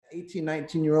18,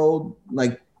 19-year-old,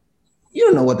 like, you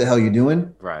don't know what the hell you're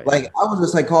doing. Right. Like, I was a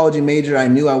psychology major. I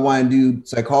knew I wanted to do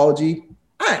psychology.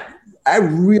 I, I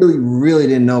really, really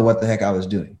didn't know what the heck I was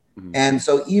doing. Mhm. And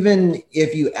so even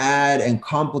if you add and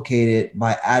complicate it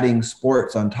by adding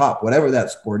sports on top, whatever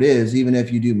that sport is, even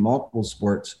if you do multiple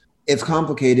sports, it's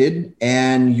complicated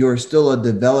and you're still a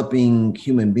developing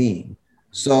human being.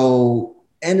 So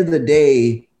end of the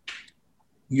day,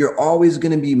 you're always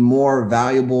going to be more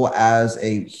valuable as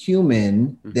a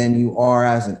human than you are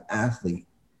as an athlete.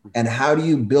 And how do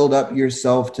you build up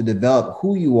yourself to develop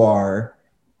who you are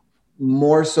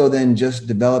more so than just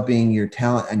developing your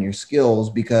talent and your skills?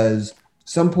 Because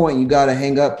some point you got to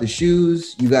hang up the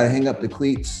shoes, you got to hang up the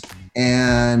cleats,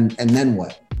 and then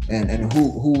what? And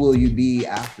who will you be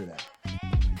after that?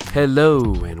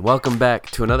 Hello and welcome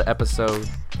back to another episode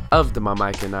of the My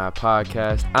Mike and I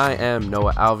podcast. I am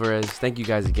Noah Alvarez. Thank you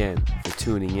guys again for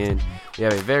tuning in. We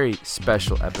have a very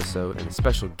special episode and a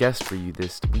special guest for you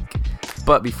this week.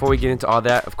 But before we get into all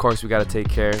that, of course, we got to take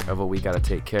care of what we got to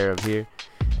take care of here.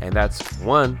 And that's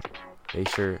one, make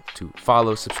sure to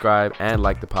follow, subscribe, and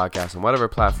like the podcast on whatever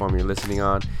platform you're listening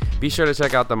on. Be sure to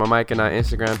check out the My Mike and I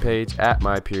Instagram page at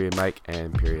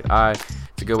my.Mike&I.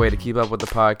 It's a good way to keep up with the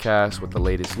podcast, with the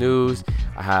latest news.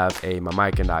 I have a My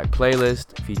Mike and I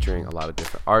playlist featuring a lot of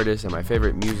different artists and my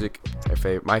favorite music,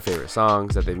 my favorite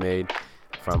songs that they've made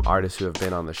from artists who have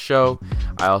been on the show.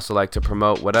 I also like to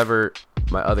promote whatever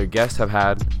my other guests have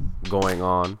had going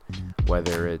on,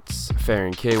 whether it's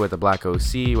Farron Kid with the Black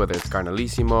OC, whether it's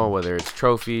Carnalissimo, whether it's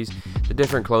Trophies, the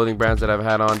different clothing brands that I've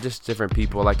had on, just different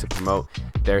people. I like to promote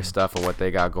their stuff and what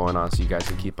they got going on so you guys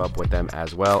can keep up with them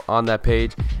as well on that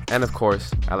page. And of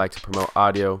course, I like to promote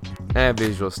audio and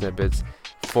visual snippets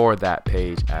for that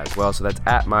page as well. So that's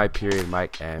at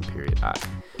my.Mike&I.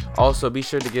 Also, be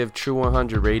sure to give True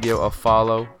 100 Radio a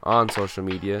follow on social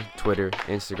media, Twitter,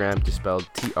 Instagram, just spelled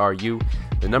TRU,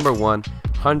 the number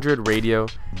 100 Radio.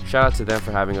 Shout out to them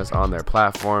for having us on their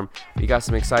platform. We got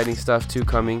some exciting stuff too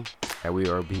coming that we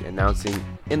will be announcing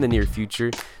in the near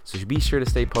future. So be sure to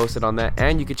stay posted on that.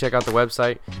 And you can check out the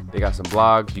website. They got some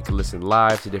blogs. You can listen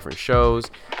live to different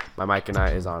shows. My Mike and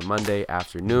I is on Monday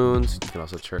afternoons. You can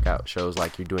also check out shows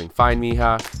like You're Doing Fine,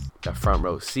 Mija, The Front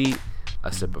Row Seat,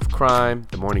 A Sip of Crime,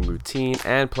 The Morning Routine,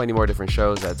 and plenty more different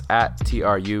shows. That's at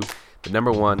TRU, the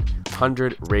number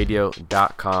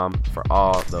 100radio.com for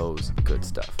all those good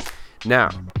stuff. Now,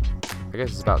 I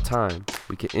guess it's about time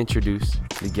we can introduce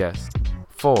the guest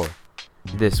for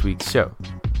this week's show.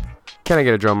 Can I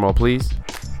get a drum roll, please?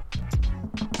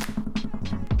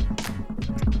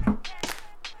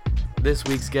 This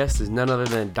week's guest is none other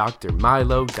than Dr.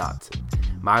 Milo Dotson.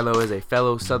 Milo is a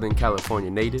fellow Southern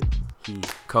California native. He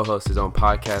co-hosts his own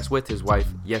podcast with his wife,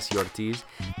 Yessie Ortiz.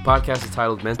 The podcast is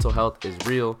titled Mental Health is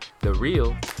Real, the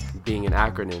real being an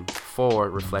acronym for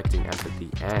reflecting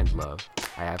empathy and love.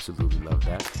 I absolutely love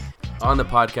that. On the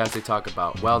podcast, they talk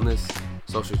about wellness,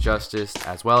 social justice,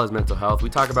 as well as mental health.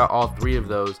 We talk about all three of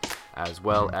those, as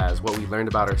well as what we learned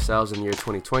about ourselves in the year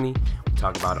 2020. We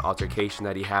talk about an altercation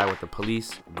that he had with the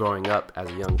police growing up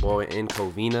as a young boy in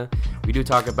Covina. We do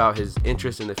talk about his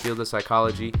interest in the field of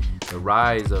psychology, the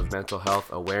rise of mental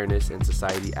health awareness in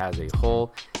society as a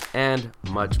whole, and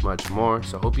much, much more.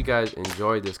 So hope you guys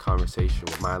enjoyed this conversation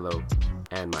with Milo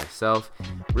and myself.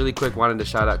 Really quick, wanted to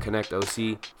shout out Connect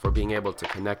OC for being able to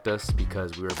connect us,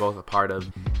 because we were both a part of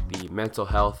the mental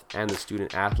health and the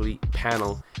student athlete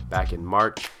panel back in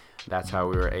March. That's how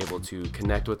we were able to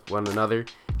connect with one another.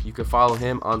 You can follow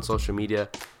him on social media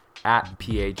at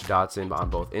PH Dotson on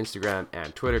both Instagram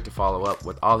and Twitter to follow up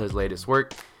with all his latest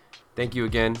work. Thank you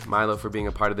again, Milo, for being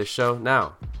a part of this show.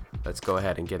 Now, let's go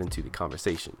ahead and get into the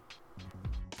conversation.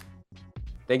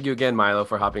 Thank you again, Milo,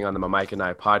 for hopping on the My Mike and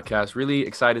I podcast. Really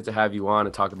excited to have you on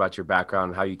and talk about your background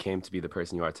and how you came to be the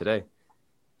person you are today.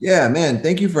 Yeah, man.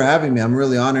 Thank you for having me. I'm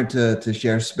really honored to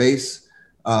share space.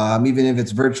 Even if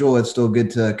it's virtual, it's still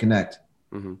good to connect.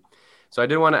 Mm-hmm. So I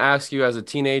did want to ask you, as a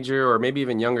teenager or maybe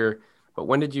even younger, but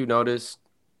when did you notice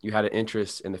you had an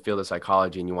interest in the field of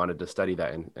psychology and you wanted to study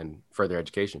that and further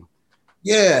education?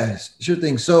 Yeah, sure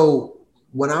thing. So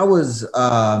when I was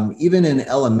even in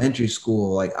elementary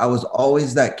school, like, I was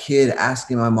always that kid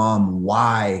asking my mom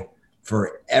why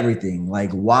for everything.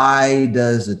 Like, why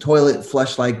does the toilet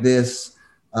flush like this?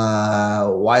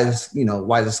 Why is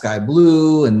the sky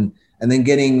blue? And then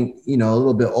getting, a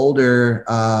little bit older,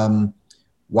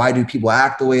 why do people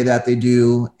act the way that they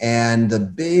do? And the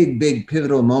big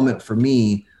pivotal moment for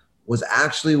me was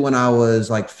actually when I was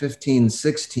like 15,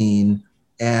 16,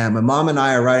 and my mom and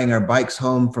I are riding our bikes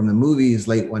home from the movies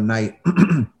late one night.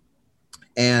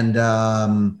 And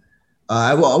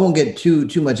I won't get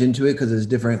too much into it because it's a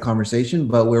different conversation.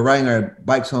 But we're riding our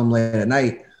bikes home late at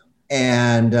night,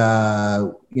 and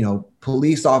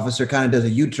police officer kind of does a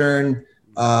U-turn,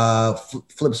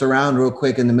 flips around real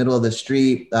quick in the middle of the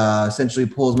street, essentially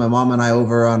pulls my mom and I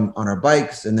over on our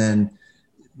bikes, and then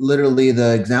literally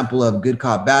the example of good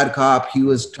cop, bad cop. He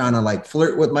was trying to like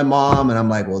flirt with my mom, and I'm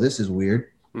like, well, this is weird.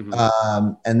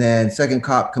 And then second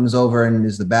cop comes over and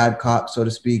is the bad cop, so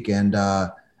to speak, and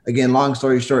again, long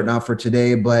story short now for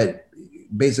today, but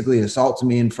basically assaults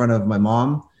me in front of my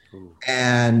mom.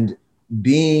 And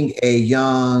being a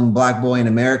young Black boy in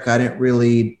America, I didn't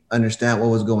really understand what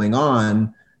was going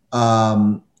on.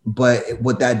 But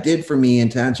what that did for me,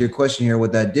 and to answer your question here,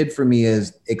 what that did for me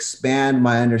is expand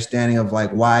my understanding of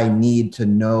like why I need to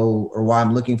know, or why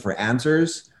I'm looking for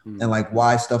answers, and like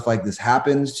why stuff like this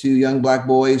happens to young Black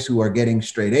boys who are getting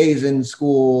straight A's in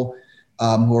school,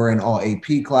 who are in all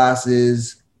AP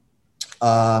classes.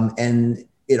 And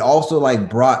it also like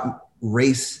brought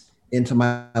race into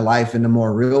my life in a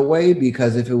more real way,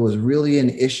 because if it was really an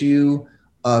issue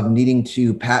of needing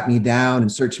to pat me down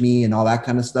and search me and all that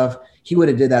kind of stuff, he would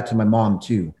have did that to my mom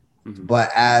too.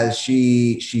 But as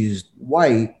she's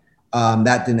white,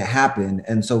 that didn't happen.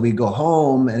 And so we go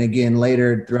home, and again,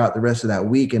 later throughout the rest of that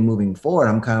week and moving forward,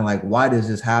 I'm kind of like, why does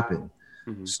this happen?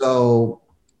 So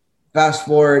fast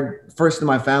forward, first in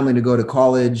my family to go to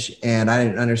college, and I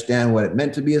didn't understand what it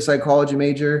meant to be a psychology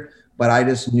major, but I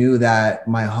just knew that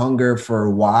my hunger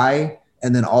for why,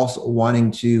 and then also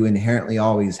wanting to inherently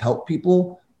always help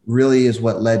people, really is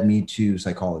what led me to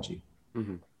psychology.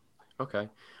 Okay.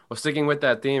 Well, sticking with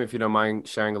that theme, if you don't mind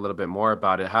sharing a little bit more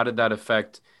about it, how did that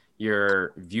affect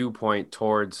your viewpoint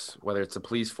towards whether it's the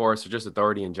police force or just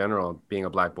authority in general, being a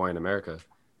Black boy in America?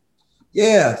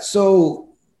 Yeah. So,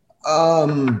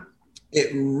 it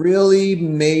really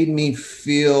made me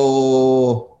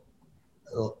feel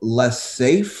less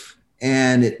safe,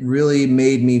 and it really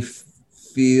made me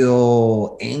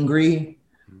feel angry.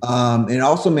 It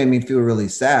also made me feel really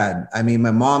sad. I mean,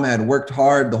 my mom had worked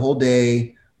hard the whole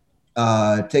day,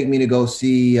 take me to go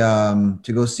see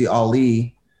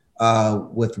Ali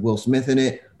with Will Smith in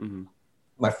it.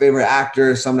 My favorite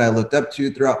actor, someone I looked up to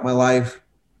throughout my life.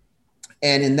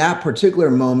 And in that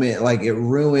particular moment, like, it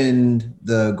ruined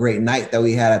the great night that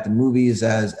we had at the movies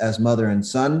as mother and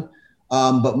son.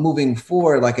 But moving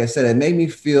forward, like I said, it made me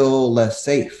feel less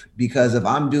safe, because if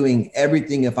I'm doing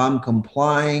everything, if I'm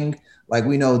complying, like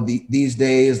we know these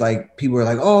days, like people are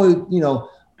like, oh,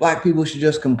 Black people should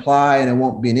just comply and it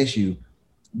won't be an issue.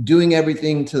 Doing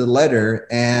everything to the letter,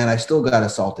 and I still got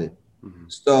assaulted.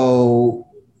 So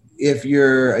if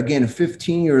you're, again,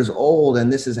 15 years old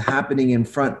and this is happening in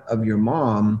front of your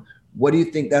mom, what do you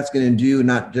think that's going to do,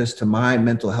 not just to my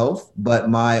mental health, but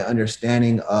my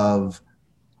understanding of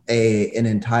an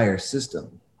entire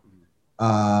system?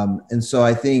 And so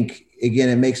I think, again,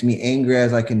 it makes me angry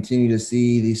as I continue to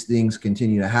see these things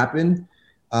continue to happen.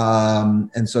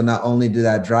 And so not only did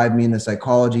that drive me into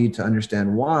psychology to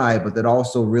understand why, but that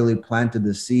also really planted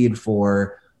the seed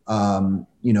for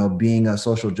being a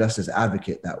social justice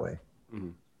advocate that way.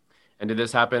 And did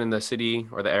this happen in the city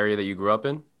or the area that you grew up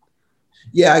in?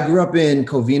 Yeah, I grew up in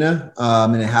Covina,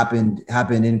 and it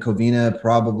happened in Covina,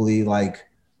 probably like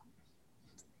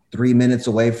 3 minutes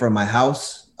away from my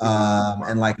house,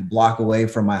 and like a block away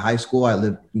from my high school. I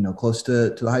lived, close to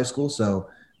the high school. So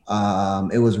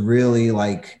it was really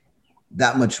like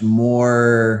that much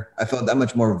more, I felt that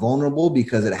much more vulnerable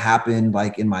because it happened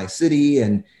like in my city.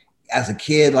 And as a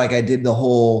kid, like I did the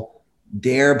whole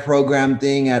DARE program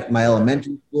thing at my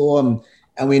elementary school.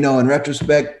 And we know in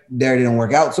retrospect, DARE didn't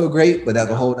work out so great, but that's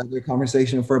a whole other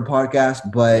conversation for a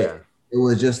podcast. But it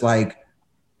was just like,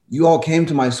 you all came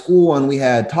to my school and we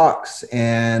had talks,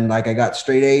 and like I got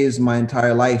straight A's my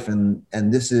entire life. And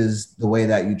this is the way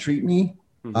that you treat me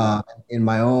in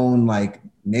my own like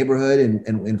neighborhood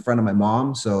and in front of my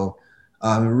mom. So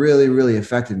it really, really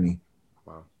affected me.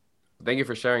 Wow. Thank you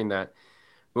for sharing that.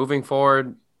 Moving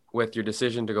forward with your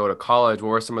decision to go to college, what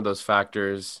were some of those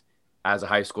factors as a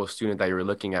high school student that you were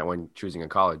looking at when choosing a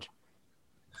college?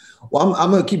 Well,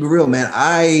 I'm going to keep it real, man.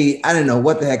 I didn't know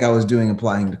what the heck I was doing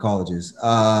applying to colleges.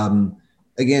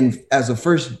 Again, as a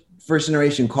first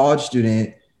generation college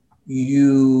student,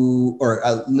 or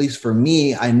at least for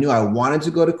me, I knew I wanted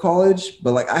to go to college,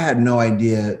 but like I had no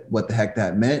idea what the heck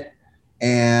that meant.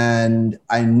 And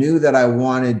I knew that I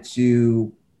wanted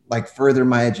to like further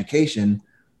my education,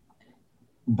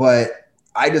 but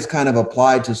I just kind of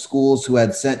applied to schools who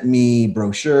had sent me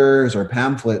brochures or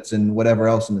pamphlets and whatever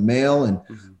else in the mail. And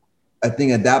I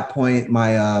think at that point, my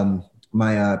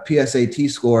PSAT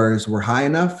scores were high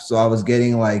enough. So I was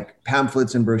getting like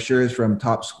pamphlets and brochures from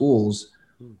top schools,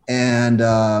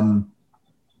 And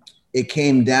it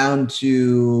came down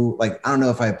to like, I don't know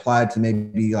if I applied to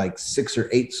maybe like 6 or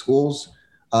 8 schools,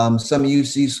 some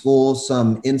UC schools,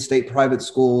 some in-state private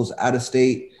schools, out of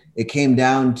state. It came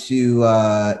down to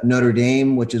Notre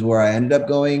Dame, which is where I ended up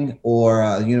going,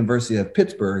 or University of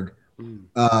Pittsburgh.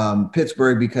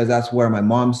 Pittsburgh, because that's where my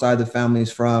mom's side of the family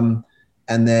is from.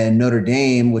 And then Notre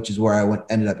Dame, which is where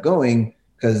ended up going,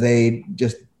 because they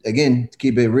just, again, to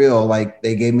keep it real, like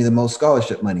they gave me the most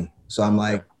scholarship money. So I'm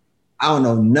like, I don't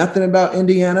know nothing about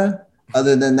Indiana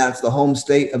other than that's the home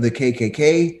state of the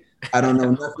KKK. I don't know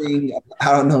nothing.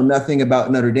 I don't know nothing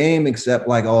about Notre Dame except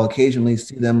like I'll occasionally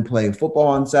see them play football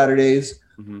on Saturdays.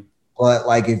 But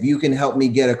like, if you can help me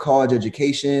get a college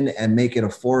education and make it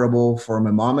affordable for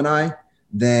my mom and I,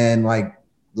 then like,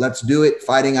 let's do it.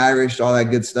 Fighting Irish, all that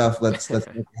good stuff. Let's make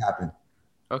it happen.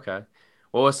 Okay.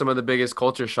 What was some of the biggest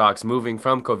culture shocks moving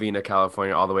from Covina,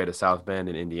 California, all the way to South Bend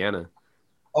in Indiana?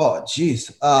 Oh,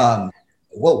 geez. What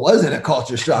wasn't a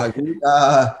culture shock?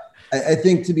 I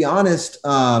think, to be honest,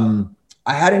 I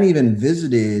hadn't even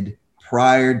visited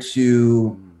prior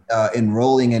to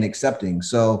enrolling and accepting.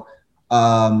 So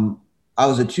I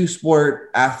was a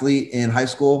 2-sport athlete in high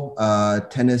school,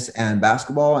 tennis and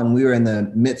basketball, and we were in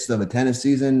the midst of a tennis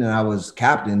season, and I was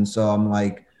captain. So I'm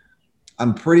like,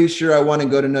 I'm pretty sure I want to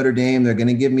go to Notre Dame. They're going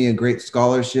to give me a great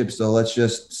scholarship, so let's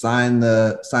just sign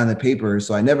the papers.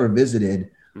 So I never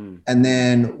visited. And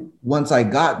then once I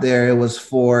got there, it was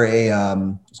for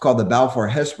it's called the Balfour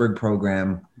Hesburgh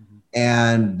program.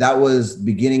 And that was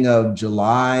beginning of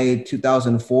July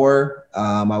 2004.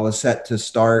 I was set to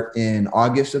start in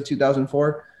August of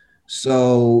 2004.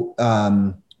 So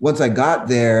once I got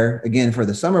there, again, for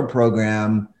the summer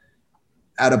program,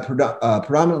 at a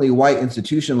predominantly white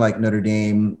institution like Notre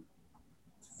Dame,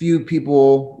 few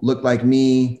people looked like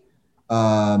me.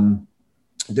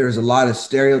 There's a lot of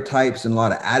stereotypes and a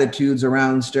lot of attitudes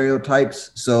around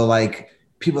stereotypes. So like,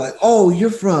 people are like, oh, you're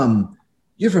from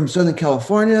Southern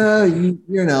California,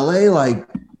 you're in LA, like,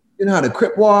 you know how to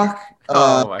crip walk.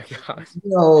 Oh my gosh. You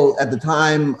know, at the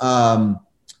time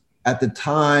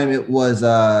it was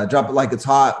Drop It Like It's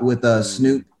Hot with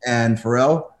Snoop and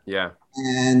Pharrell. Yeah.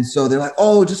 And so they're like,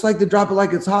 oh, just like the Drop It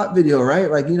Like It's Hot video, right?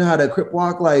 Like, you know how to crip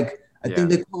walk? Like, I think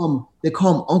they call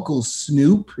him Uncle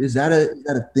Snoop. Is that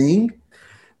a thing?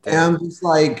 Damn. And I'm just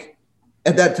like,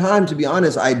 at that time, to be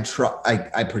honest, I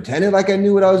pretended like I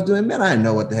knew what I was doing. Man, I didn't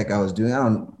know what the heck I was doing.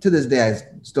 To this day, I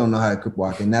still don't know how to crip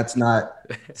walk, and that's not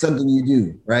something you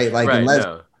do, right? Like, unless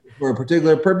for a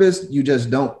particular purpose, you just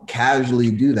don't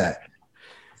casually do that.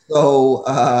 So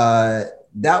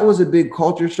that was a big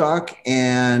culture shock,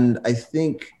 and I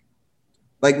think,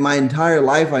 like, my entire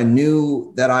life, I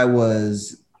knew that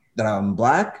I'm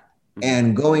Black.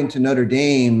 And going to Notre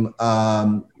Dame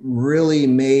really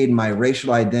made my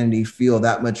racial identity feel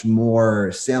that much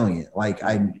more salient. Like,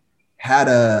 I had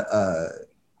a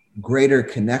greater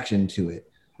connection to it.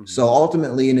 So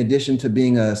ultimately, in addition to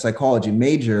being a psychology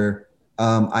major,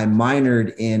 I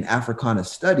minored in Africana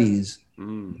studies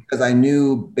because I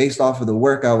knew, based off of the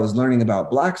work I was learning about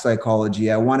Black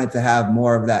psychology, I wanted to have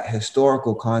more of that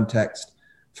historical context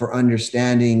for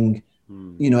understanding,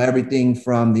 you know, everything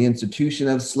from the institution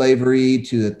of slavery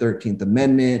to the 13th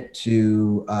Amendment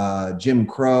to Jim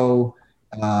Crow,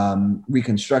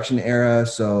 Reconstruction era.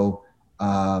 So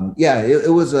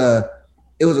it was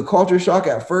a culture shock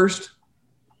at first.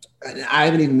 I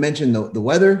haven't even mentioned the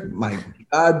weather. My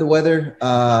God, the weather.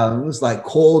 It was like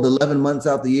cold 11 months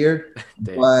out the year.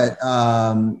 But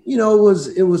you know,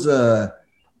 it was a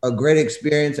great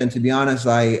experience, and to be honest,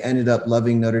 I ended up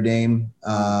loving Notre Dame,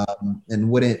 and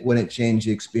wouldn't change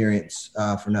the experience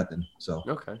for nothing. So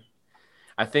okay,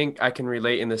 I think I can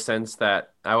relate in the sense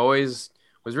that I always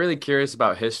was really curious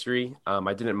about history.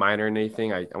 I didn't minor in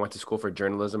anything. I went to school for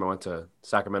journalism. I went to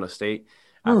Sacramento State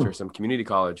after some community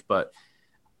college, but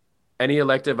any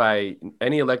elective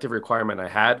requirement I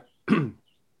had,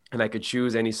 and I could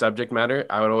choose any subject matter,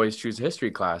 I would always choose a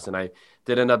history class. And I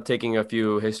did end up taking a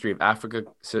few history of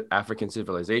African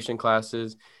civilization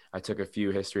classes. I took a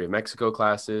few history of Mexico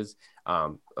classes.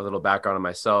 A little background on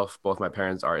myself. Both my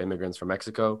parents are immigrants from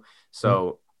Mexico.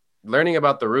 So learning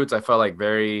about the roots, I felt like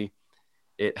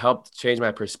it helped change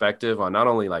my perspective on not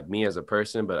only like me as a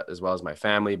person, but as well as my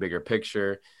family, bigger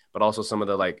picture, but also some of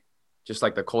the just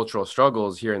the cultural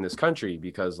struggles here in this country,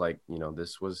 because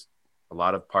this was a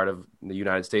lot of part of the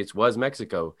United States was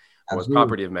Mexico, was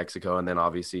property of Mexico. And then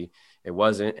obviously it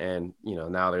wasn't. And,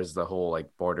 now there's the whole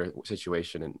border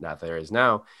situation and that there is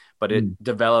now, but it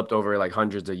developed over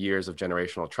hundreds of years of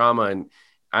generational trauma. And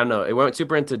I don't know, it went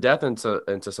super into depth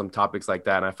into some topics like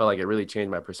that. And I felt like it really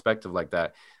changed my perspective like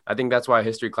that. I think that's why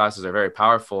history classes are very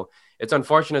powerful. It's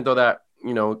unfortunate though that,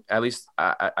 you know, at least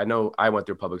I know I went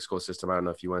through a public school system. I don't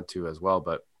know if you went to as well,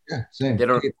 but Yeah, same. they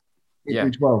don't, K yeah,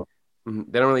 through 12.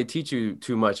 they don't really teach you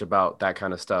too much about that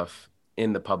kind of stuff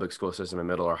in the public school system in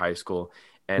middle or high school.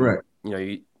 And, Correct. you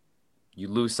know, you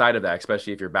lose sight of that,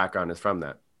 especially if your background is from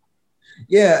that.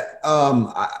 Yeah.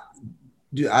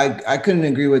 I couldn't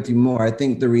agree with you more. I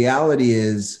think the reality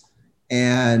is,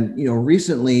 and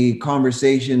recently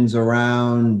conversations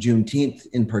around Juneteenth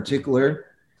in particular,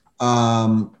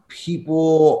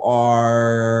 people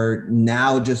are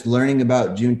now just learning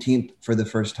about Juneteenth for the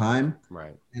first time.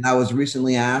 Right. And I was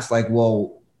recently asked, like,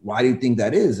 well, why do you think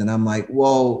that is? And I'm like,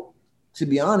 well, to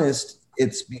be honest,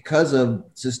 it's because of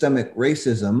systemic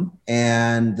racism,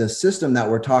 and the system that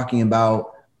we're talking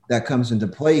about that comes into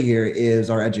play here is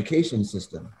our education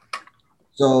system.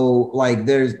 So like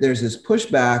there's this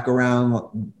pushback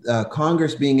around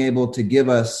Congress being able to give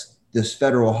us this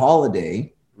federal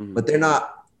holiday, but they're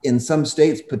not, in some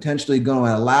states, potentially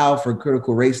going to allow for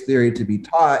critical race theory to be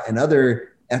taught and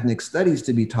other ethnic studies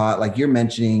to be taught, like you're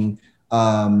mentioning,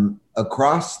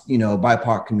 across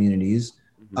BIPOC communities.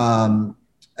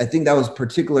 I think that was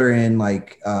particular in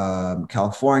like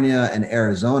California and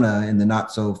Arizona in the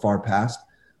not so far past.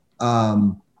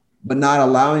 But not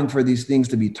allowing for these things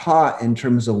to be taught in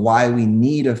terms of why we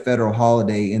need a federal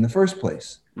holiday in the first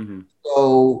place.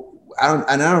 So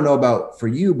I don't know about for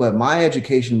you, but my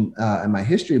education and my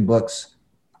history books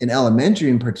in elementary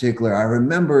in particular, I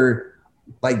remember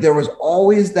like there was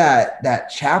always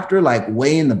that chapter like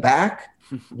way in the back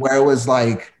where it was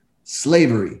like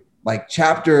slavery, like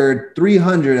chapter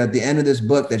 300 at the end of this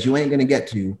book that you ain't going to get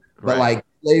to, but like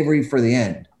slavery for the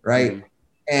end, right?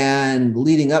 And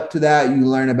leading up to that, you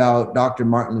learn about Dr.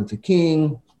 Martin Luther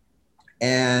King.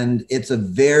 And it's a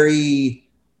very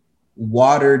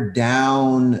watered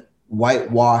down,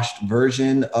 whitewashed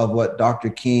version of what Dr.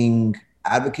 King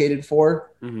advocated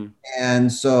for.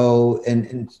 And so,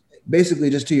 and basically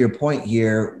just to your point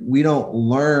here, we don't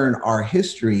learn our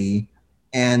history,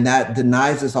 and that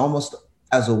denies us almost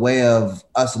as a way of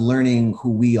us learning who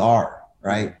we are,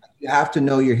 right? You have to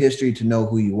know your history to know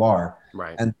who you are.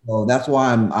 Right. And so that's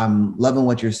why I'm loving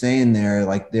what you're saying there.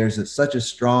 Like there's such a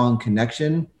strong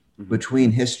connection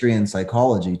between history and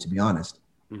psychology, to be honest.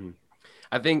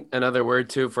 I think another word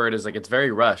too for it is like, it's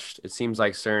very rushed. It seems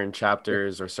like certain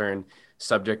chapters or certain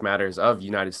subject matters of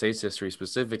United States history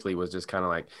specifically was just kind of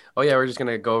like, oh yeah, we're just going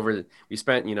to go over, we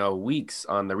spent, weeks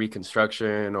on the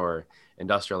Reconstruction or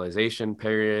industrialization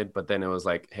period. But then it was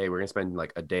like, hey, we're going to spend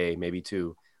like a day, maybe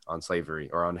two on slavery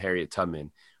or on Harriet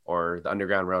Tubman or the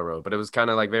Underground Railroad. But it was kind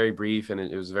of like very brief, and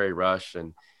it was very rushed,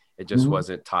 and it just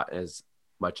wasn't taught as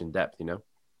much in depth,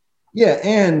 Yeah.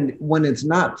 And when it's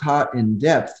not taught in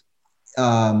depth,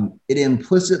 it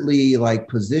implicitly like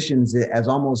positions it as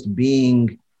almost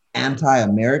being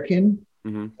anti-American.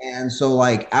 And so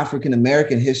like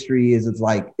African-American history is it's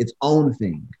like its own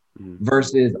thing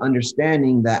versus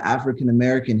understanding that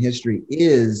African-American history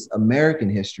is American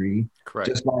history. Correct.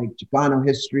 Just like Chicano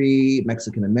history,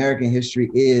 Mexican-American history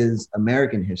is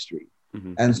American history.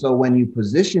 And so when you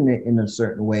position it in a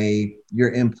certain way,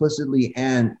 you're implicitly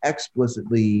and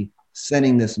explicitly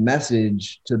sending this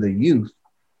message to the youth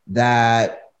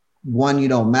that one, you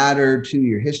don't matter, two,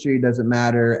 your history doesn't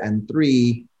matter, and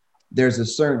three, there's a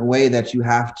certain way that you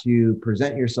have to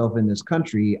present yourself in this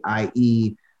country,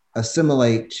 i.e.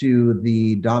 assimilate to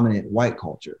the dominant white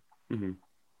culture.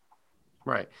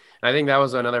 Right. And I think that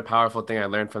was another powerful thing I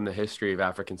learned from the history of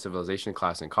African civilization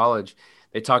class in college.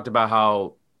 They talked about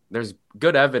how there's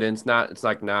good evidence, it's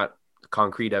not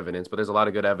concrete evidence, but there's a lot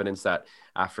of good evidence that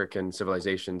African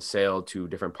civilization sailed to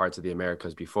different parts of the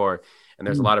Americas before. And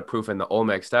there's a lot of proof in the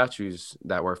Olmec statues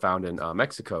that were found in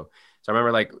Mexico. So I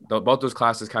remember like both those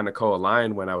classes kind of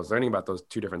co-aligned when I was learning about those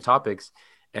two different topics.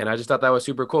 And I just thought that was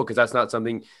super cool, because that's not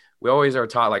something we always are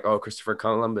taught, like, oh, Christopher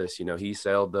Columbus, he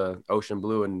sailed the ocean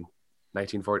blue in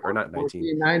 1940 or not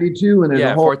 1492. And there's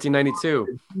a whole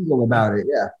 1492 about it.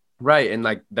 Yeah. Right. And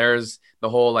like there's the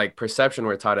whole like perception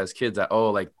we're taught as kids that,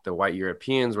 oh, like the white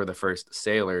Europeans were the first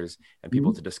sailors and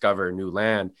people to discover new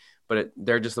land. But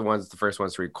they're just the first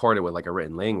ones to record it with like a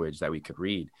written language that we could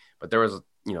read. But there was,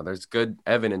 there's good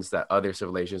evidence that other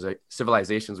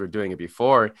civilizations were doing it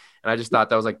before. And I just thought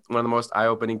that was like one of the most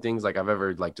eye-opening things like I've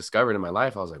ever like discovered in my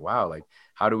life. I was like, wow, like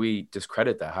how do we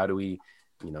discredit that? How do we,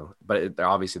 but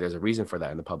obviously there's a reason for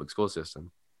that in the public school system.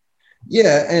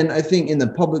 Yeah. And I think in the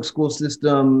public school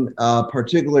system,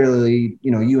 particularly,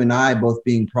 you and I both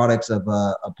being products of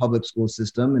a public school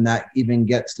system, and that even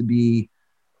gets to be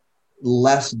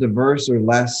less diverse or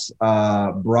less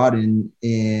broad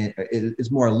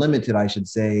it's more limited, I should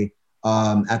say,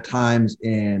 at times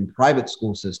in private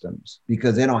school systems,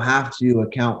 because they don't have to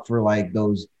account for like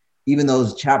even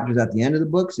those chapters at the end of the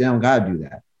books. They don't got to do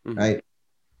that. Mm-hmm. Right.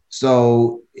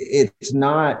 So it's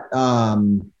not,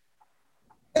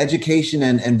 education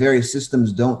and various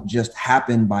systems don't just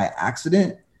happen by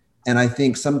accident. And I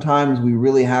think sometimes we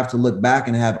really have to look back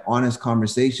and have honest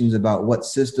conversations about what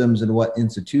systems and what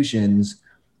institutions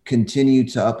continue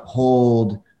to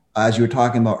uphold, as you were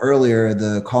talking about earlier,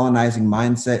 the colonizing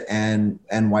mindset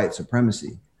and white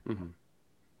supremacy. Mm-hmm. All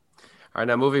right,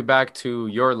 now moving back to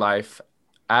your life,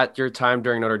 at your time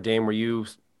during Notre Dame, were you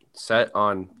set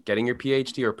on getting your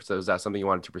PhD, or was that something you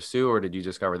wanted to pursue, or did you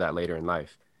discover that later in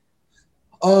life?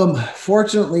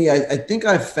 Fortunately, I think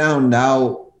I found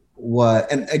out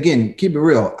and again, keep it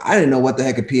real, I didn't know what the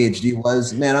heck a PhD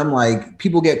was. Man, I'm like,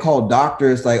 people get called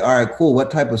doctors, like, all right, cool,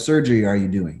 what type of surgery are you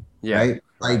doing? Yeah, right?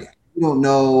 Like, you don't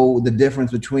know the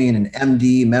difference between an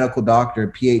MD, medical doctor,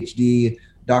 PhD,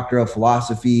 doctor of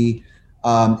philosophy.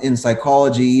 In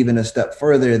psychology, even a step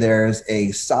further, there's a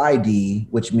PsyD,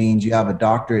 which means you have a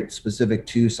doctorate specific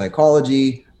to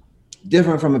psychology,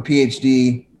 different from a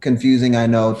PhD. Confusing, I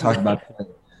know, talk about that.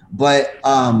 But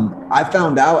I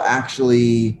found out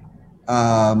actually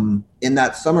in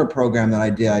that summer program that I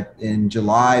did in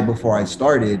July before I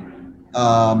started,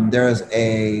 there was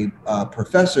a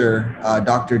professor,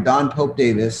 Dr. Don Pope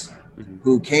Davis,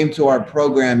 who came to our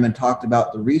program and talked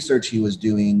about the research he was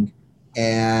doing.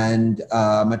 And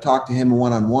I talked to him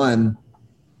one-on-one,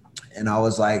 and I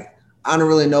was like, I don't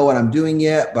really know what I'm doing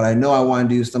yet, but I know I want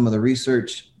to do some of the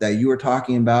research that you were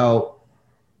talking about.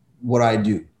 What I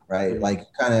do, right? Like,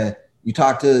 kind of, you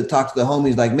talk to the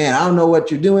homies, like, man, I don't know what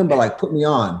you're doing, but like, put me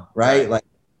on, right? Like,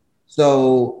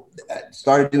 so I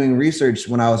started doing research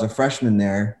when I was a freshman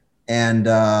there, and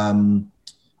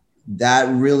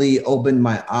that really opened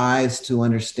my eyes to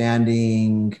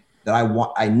understanding that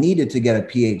I needed to get a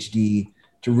PhD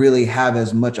to really have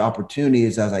as much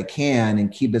opportunities as I can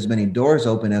and keep as many doors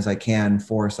open as I can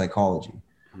for psychology.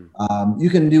 You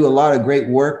can do a lot of great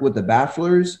work with the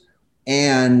bachelor's,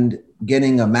 and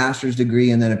getting a master's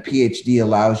degree and then a PhD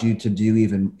allows you to do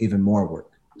even more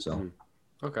work. So,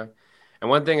 okay. And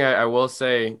one thing I will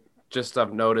say, just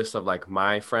I've noticed of like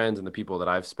my friends and the people that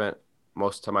I've spent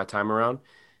most of my time around,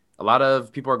 a lot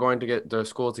of people are going to get their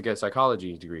school to get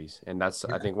psychology degrees. And that's,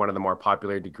 I think, one of the more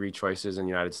popular degree choices in the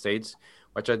United States,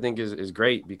 which I think is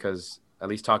great, because at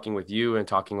least talking with you and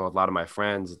talking with a lot of my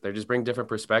friends, they just bring different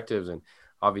perspectives. And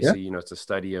obviously, it's a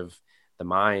study of the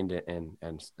mind and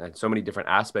so many different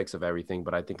aspects of everything.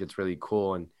 But I think it's really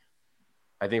cool. And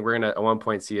I think we're going to at one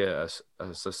point see a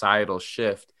societal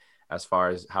shift as far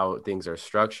as how things are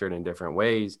structured in different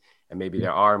ways. And maybe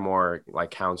there are more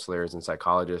like counselors and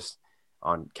psychologists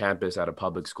on campus at a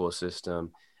public school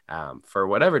system for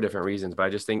whatever different reasons. But I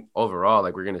just think overall,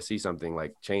 like, we're going to see something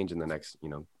like change in the next,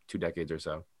 2 decades or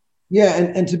so. Yeah.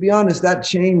 And to be honest, that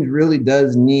change really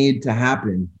does need to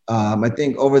happen. I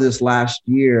think over this last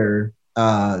year,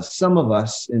 some of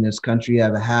us in this country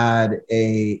have had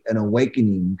an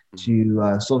awakening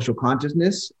to social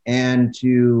consciousness, and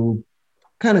to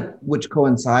kind of, which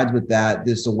coincides with that,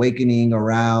 this awakening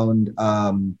around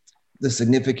the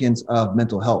significance of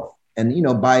mental health.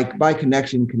 And, by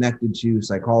connection, connected to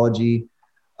psychology.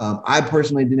 I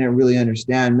personally didn't really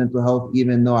understand mental health,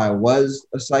 even though I was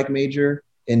a psych major,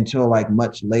 until like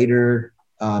much later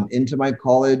into my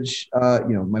college,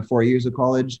 my 4 years of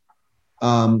college.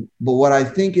 But what I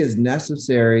think is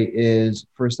necessary is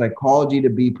for psychology to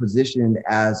be positioned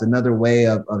as another way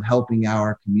of helping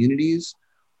our communities.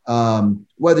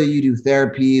 Whether you do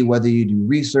therapy, whether you do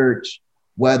research,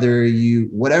 whatever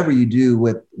you do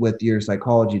with your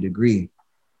psychology degree.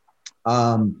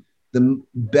 The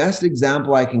best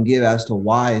example I can give as to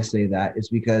why I say that is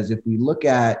because if we look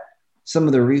at some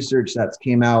of the research that's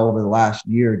came out over the last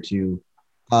year or two,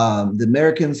 the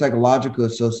American Psychological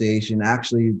Association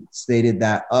actually stated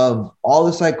that of all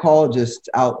the psychologists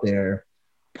out there,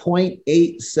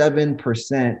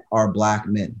 0.87% are Black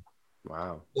men.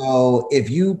 Wow. So if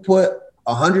you put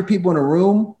 100 people in a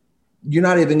room, you're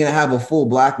not even going to have a full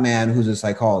Black man who's a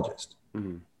psychologist.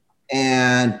 Mm-hmm.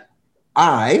 And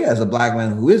I, as a Black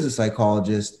man who is a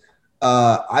psychologist,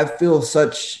 I feel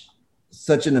such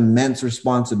an immense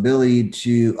responsibility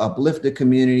to uplift the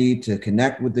community, to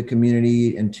connect with the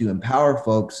community, and to empower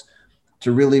folks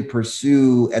to really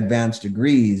pursue advanced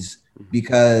degrees,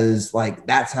 because like,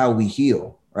 that's how we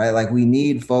heal, right? Like, we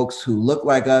need folks who look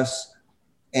like us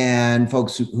and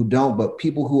folks who don't, but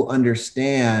people who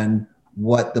understand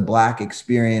what the Black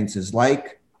experience is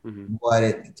like, Mm-hmm.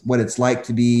 what it's like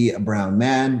to be a brown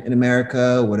man in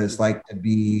America, what it's like to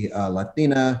be a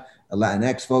Latina, a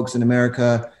Latinx folks in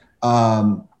America.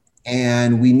 Um,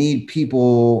 and we need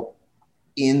people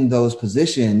in those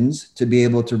positions to be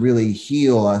able to really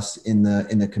heal us in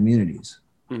the communities.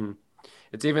 Mm-hmm.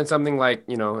 It's even something like,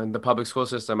 in the public school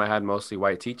system, I had mostly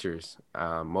white teachers,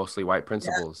 mostly white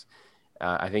principals.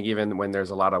 I think even when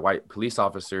there's a lot of white police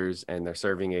officers and they're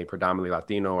serving a predominantly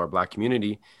Latino or Black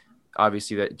community,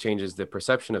 obviously that changes the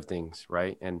perception of things,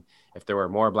 right? And if there were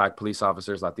more Black police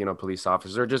officers, Latino police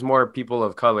officers, or just more people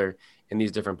of color in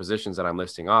these different positions that I'm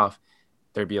listing off,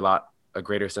 there'd be a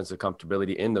greater sense of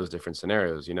comfortability in those different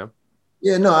scenarios,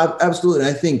 Yeah, no, absolutely.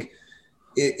 I think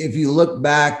if you look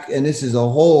back, and this is a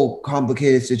whole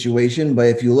complicated situation, but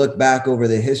if you look back over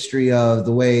the history of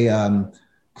the way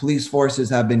police forces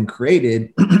have been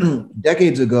created,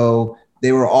 decades ago,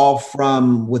 they were all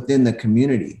from within the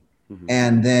community. Mm-hmm.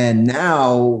 And then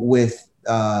now with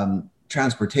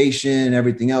transportation and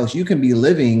everything else, you can be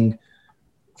living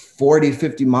 40,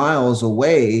 50 miles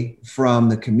away from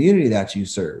the community that you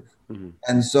serve. Mm-hmm.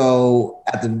 And so,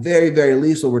 at the very, very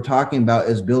least, what we're talking about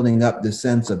is building up this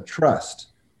sense of trust.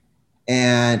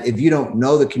 And if you don't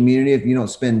know the community, if you don't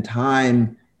spend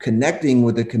time connecting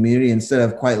with the community instead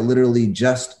of quite literally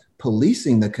just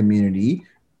policing the community,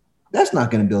 that's not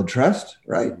going to build trust,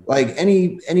 right? Like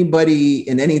anybody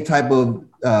in any type of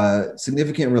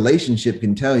significant relationship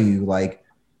can tell you, like,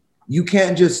 you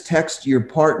can't just text your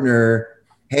partner,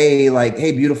 hey, like,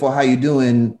 hey, beautiful, how you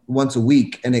doing, once a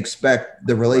week and expect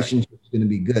the relationship is going to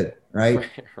be good, right?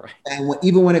 Right. And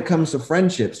even when it comes to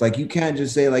friendships, like, you can't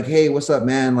just say like, hey, what's up,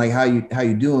 man? Like, how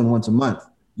you doing, once a month.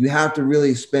 You have to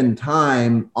really spend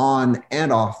time on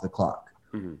and off the clock.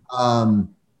 Mm-hmm.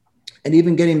 And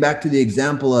even getting back to the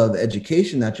example of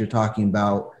education that you're talking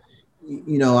about,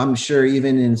 I'm sure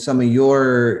even in some of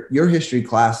your history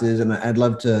classes, and I'd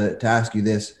love to ask you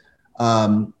this,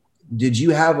 did you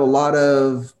have a lot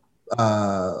of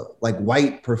like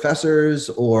white professors,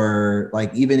 or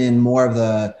like even in more of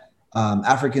the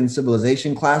African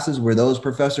civilization classes, were those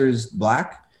professors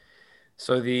Black?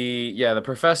 So the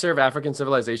professor of African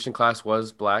civilization class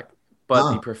was Black,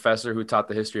 but the Uh, professor who taught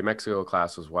the history of Mexico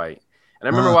class was white. And I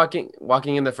remember uh,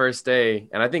 walking in the first day,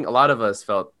 and I think a lot of us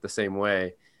felt the same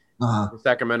way. uh, In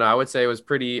Sacramento, I would say it was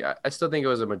pretty. I still think it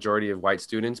was a majority of white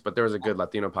students, but there was a good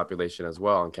Latino population as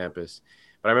well on campus.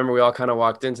 But I remember we all kind of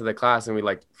walked into the class, and we,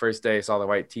 like, first day saw the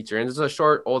white teacher, and there's a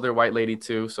short, older white lady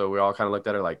too. So we all kind of looked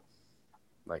at her like,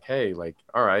 hey, like,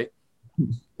 all right,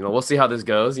 we'll see how this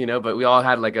goes, but we all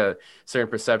had like a certain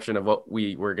perception of what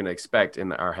we were going to expect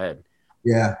in our head.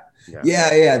 yeah,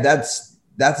 Yeah. yeah.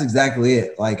 That's exactly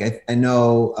it. Like, I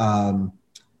know.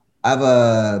 I have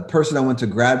a person I went to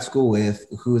grad school with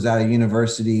who's at a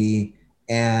university,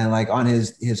 and like on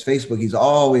his Facebook, he's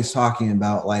always talking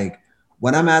about, like,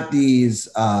 when I'm at these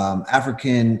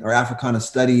African or Africana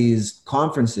studies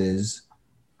conferences,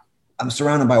 I'm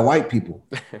surrounded by white people.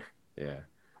 Yeah.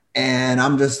 And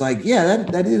I'm just like, yeah,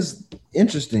 that is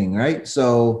interesting, right?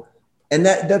 So, and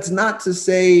that's not to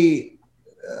say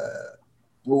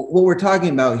what we're talking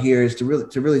about here is to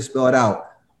really spell it out.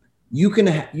 You can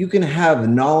have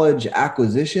knowledge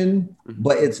acquisition,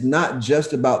 but it's not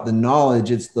just about the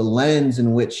knowledge. It's the lens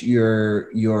in which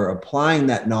you're applying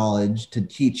that knowledge to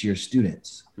teach your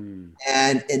students.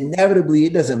 And inevitably,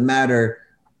 it doesn't matter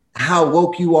how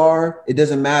woke you are. It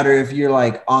doesn't matter if you're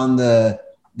like on the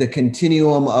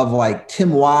continuum of like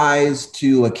Tim Wise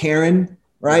to a Karen,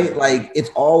 right? Like, it's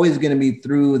always going to be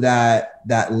through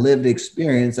that lived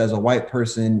experience as a white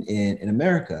person in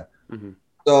America. Mm-hmm.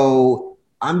 So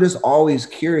I'm just always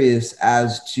curious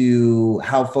as to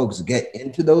how folks get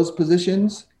into those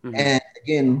positions. Mm-hmm. And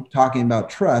again, talking about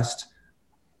trust,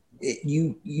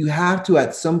 you have to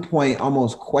at some point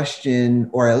almost question,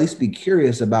 or at least be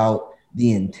curious about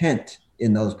the intent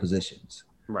in those positions.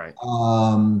 Right.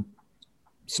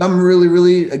 Some really,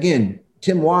 really, again,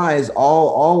 Tim Wise,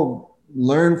 all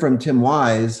learn from Tim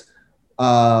Wise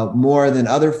more than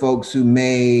other folks who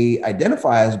may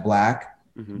identify as Black,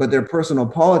 but their personal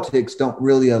politics don't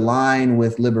really align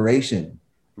with liberation.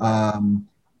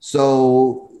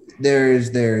 So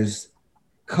there's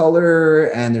color,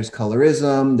 and there's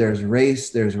colorism, there's race,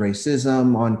 there's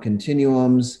racism on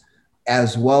continuums,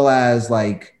 as well as,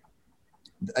 like,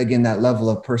 again, that level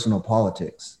of personal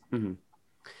politics. Mm-hmm.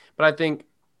 But I think,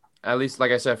 at least,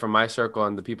 like I said, from my circle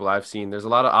and the people I've seen, there's a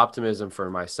lot of optimism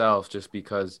for myself, just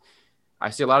because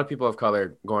I see a lot of people of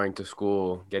color going to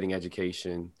school, getting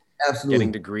education, Absolutely.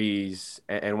 getting degrees,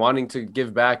 and wanting to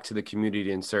give back to the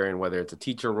community in certain, whether it's a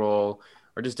teacher role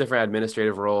or just different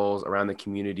administrative roles around the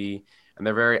community. And and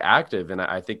they're very active. And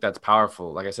I think that's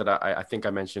powerful. Like I said, I think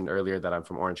I mentioned earlier that I'm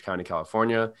from Orange County,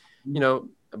 California,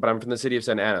 but I'm from the city of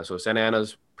Santa Ana. So Santa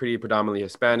Ana's pretty predominantly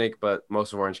Hispanic, but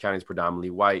most of Orange County is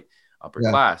predominantly white, upper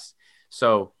class.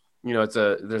 So,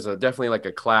 there's definitely like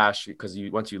a clash, because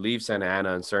once you leave Santa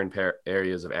Ana and certain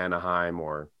areas of Anaheim,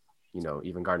 or,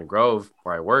 even Garden Grove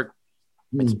where I work,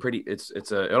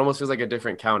 it almost feels like a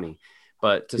different county.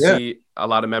 But to see a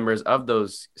lot of members of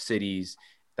those cities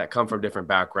that come from different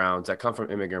backgrounds, that come from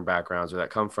immigrant backgrounds, or that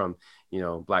come from,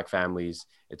 Black families,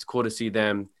 it's cool to see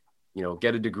them,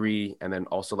 get a degree and then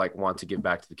also like want to give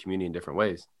back to the community in different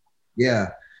ways. Yeah.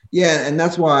 Yeah. And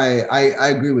that's why I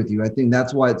agree with you. I think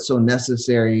that's why it's so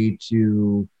necessary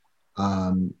to,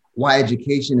 why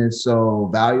education is so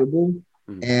valuable,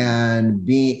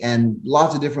 and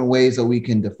lots of different ways that we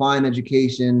can define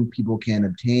education. People can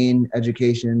obtain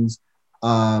educations.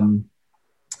 And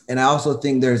I also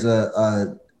think there's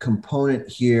a component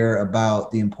here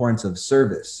about the importance of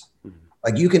service.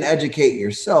 Like, you can educate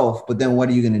yourself, but then what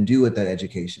are you going to do with that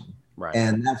education? Right.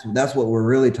 And that's what we're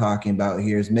really talking about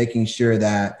here, is making sure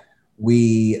that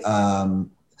we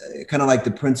kind of like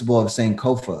the principle of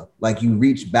Sankofa, like you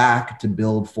reach back to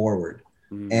build forward.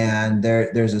 And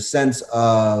there's a sense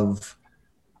of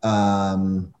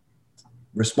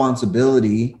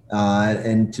responsibility,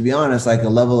 and to be honest, like a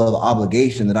level of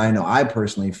obligation that I know I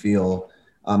personally feel,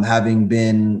 having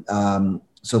been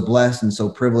so blessed and so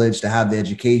privileged to have the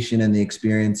education and the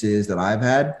experiences that I've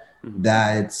had,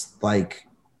 that it's like,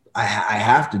 I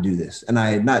have to do this. And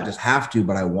I not just have to,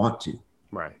 but I want to.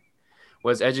 Right.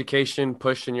 Was education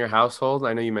pushed in your household?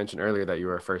 I know you mentioned earlier that you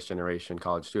were a first generation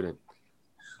college student.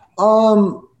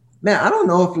 Man, I don't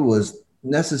know if it was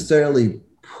necessarily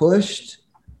pushed.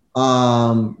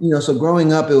 So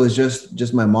growing up, it was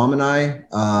just my mom and I.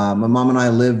 My mom and I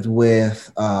lived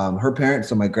with her parents,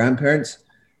 so my grandparents.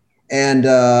 And,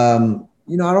 I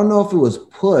don't know if it was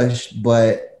pushed,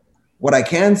 but what I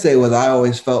can say was I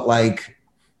always felt like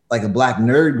a Black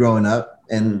nerd growing up.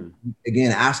 And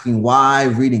again, asking why,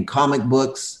 reading comic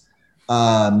books,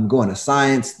 going to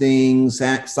science things,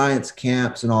 science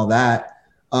camps and all that.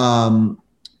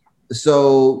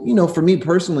 So, for me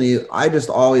personally, I just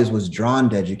always was drawn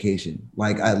to education.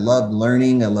 Like, I loved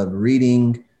learning, I loved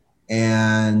reading.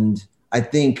 And I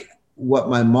think what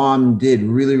my mom did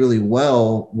really, really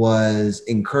well was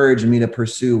encourage me to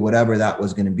pursue whatever that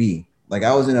was going to be. Like,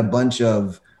 I was in a bunch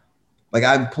of, like,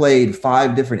 I've played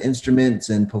 5 different instruments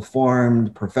and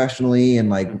performed professionally and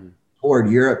like toured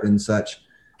Europe and such.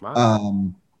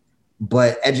 Wow.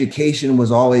 But education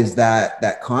was always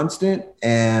that constant.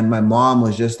 And my mom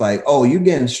was just like, oh, you're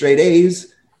getting straight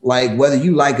A's, like whether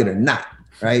you like it or not.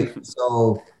 Right.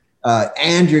 So,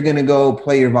 and you're going to go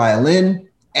play your violin,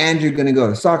 and you're going to go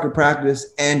to soccer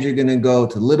practice, and you're going to go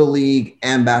to Little League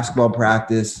and basketball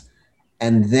practice.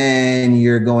 And then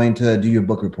you're going to do your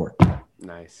book report.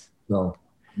 Nice. So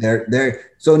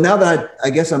so now that I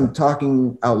guess I'm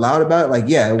talking out loud about it, like,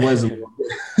 yeah, it was.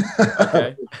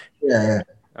 Okay. Yeah.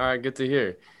 All right. Good to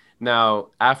hear. Now,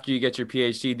 after you get your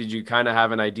PhD, did you kind of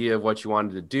have an idea of what you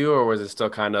wanted to do, or was it still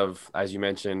kind of, as you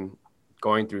mentioned,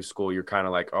 going through school, you're kind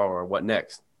of like, oh, or what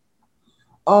next?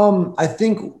 I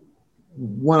think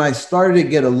when I started to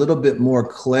get a little bit more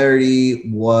clarity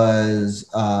was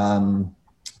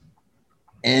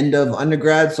end of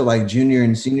undergrad. So like junior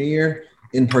and senior year.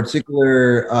 In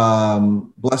particular,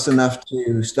 blessed enough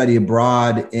to study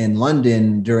abroad in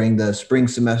London during the spring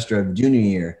semester of junior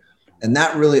year. And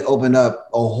that really opened up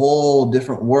a whole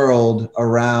different world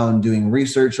around doing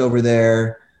research over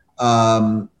there.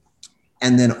 And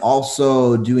then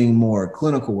also doing more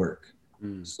clinical work.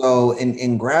 So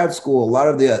in grad school, a lot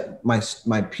of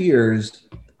my peers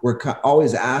were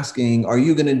always asking, are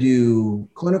you going to do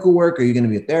clinical work? Are you going to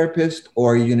be a therapist?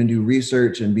 Or are you going to do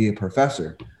research and be a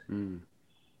professor?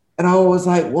 And I was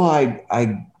like, well,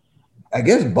 I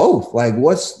guess both. Like,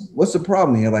 what's the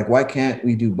problem here? Like, why can't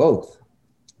we do both?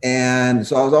 And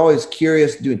so I was always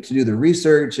curious to do the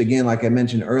research. Again, like I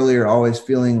mentioned earlier, always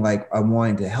feeling like I'm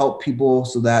wanting to help people.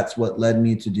 So that's what led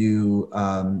me to do,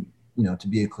 to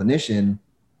be a clinician.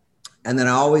 And then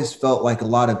I always felt like a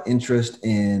lot of interest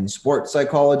in sports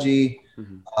psychology,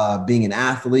 being an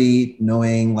athlete,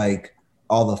 knowing like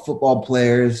all the football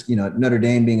players, Notre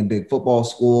Dame being a big football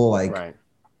school, like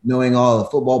knowing all the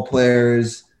football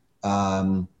players,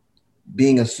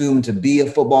 being assumed to be a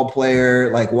football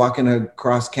player, like walking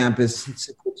across campus,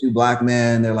 6'2" Black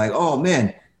man. They're like, oh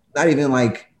man, not even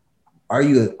like, are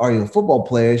you a football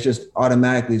player? It's just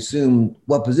automatically assumed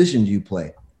what position do you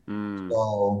play?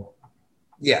 So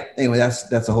yeah, anyway,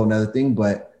 that's a whole nother thing.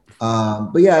 But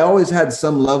yeah, I always had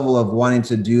some level of wanting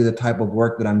to do the type of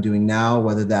work that I'm doing now,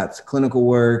 whether that's clinical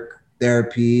work,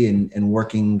 therapy and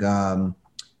working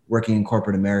in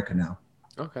corporate America now.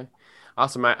 Okay.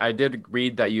 Awesome. I did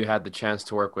read that you had the chance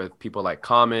to work with people like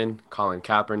Common, Colin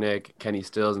Kaepernick, Kenny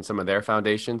Stills, and some of their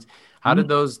foundations. How did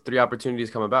those 3 opportunities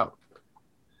come about?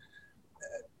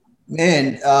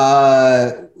 Man,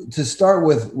 to start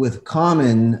with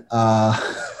Common,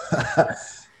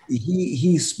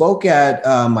 he spoke at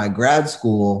my grad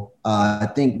school, I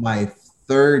think my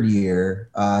 3rd year,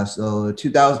 so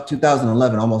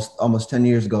 2011, almost 10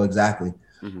 years ago exactly.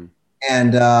 Mm-hmm.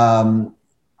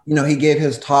 And he gave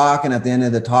his talk, and at the end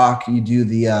of the talk, you do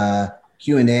the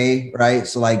Q&A, right?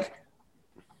 So like,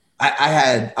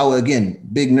 I was, again,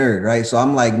 big nerd, right? So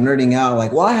I'm like nerding out,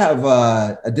 like, well, I have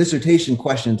a dissertation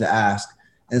question to ask.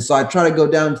 And so I try to go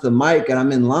down to the mic, and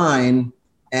I'm in line,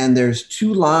 and there's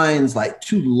 2 lines, like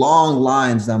 2 long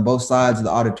lines down both sides of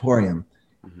the auditorium.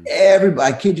 Mm-hmm.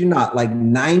 Everybody, I kid you not, like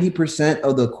 90%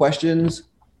 of the questions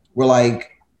were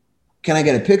like, can I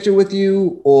get a picture with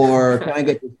you? Or can I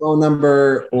get your phone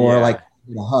number? Or like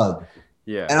a hug?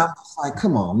 Yeah. And I'm just like,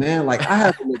 come on, man. Like, I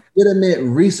have a legitimate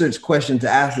research question to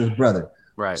ask this brother.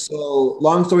 Right. So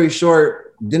long story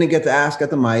short, didn't get to ask at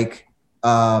the mic,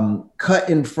 cut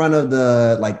in front of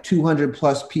the like 200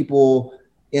 plus people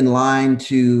in line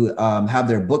to have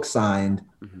their book signed,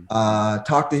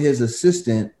 talked to his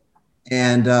assistant,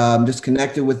 and just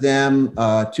connected with them.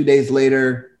 2 days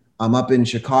later, I'm up in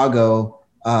Chicago,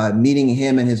 meeting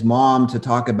him and his mom to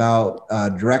talk about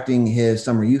directing his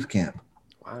summer youth camp.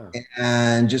 Wow.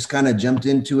 And just kind of jumped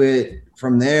into it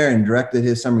from there and directed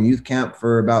his summer youth camp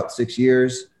for about 6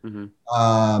 years.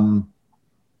 Mm-hmm.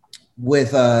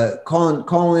 With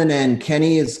Colin and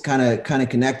Kenny is kind of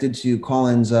connected to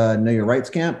Colin's Know Your Rights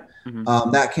camp.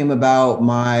 Mm-hmm. That came about.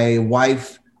 My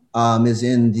wife is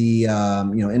in the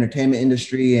entertainment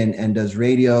industry and does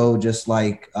radio, just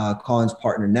like Colin's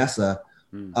partner Nessa.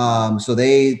 Mm-hmm. So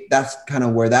that's kind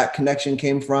of where that connection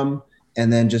came from.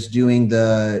 And then just doing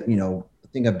the, I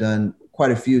think I've done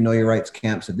quite a few Know Your Rights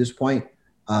camps at this point.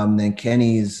 Then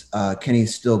Kenny's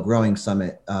Still Growing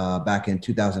Summit back in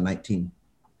 2019.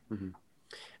 Mm-hmm.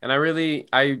 And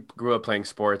I grew up playing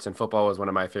sports, and football was one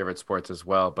of my favorite sports as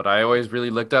well. But I always really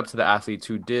looked up to the athletes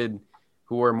who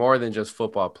were more than just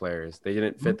football players. They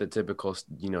didn't fit the typical,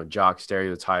 jock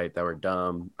stereotype, that were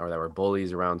dumb or that were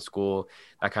bullies around school,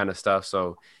 that kind of stuff.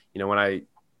 So,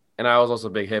 I was also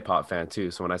a big hip hop fan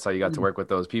too. So when I saw you got to work with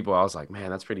those people, I was like, man,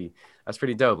 that's pretty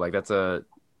dope. Like, that's a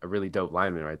really dope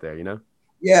lineman right there,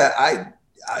 Yeah.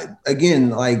 I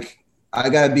again, like, I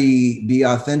gotta be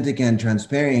authentic and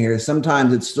transparent here.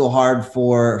 Sometimes it's still hard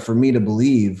for me to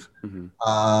believe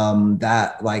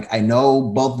that, like, I know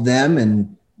both of them,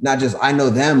 and not just I know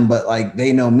them, but like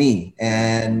they know me.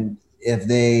 And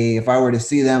if I were to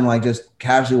see them like just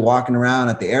casually walking around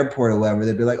at the airport or whatever,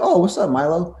 they'd be like, "Oh, what's up,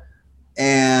 Milo?"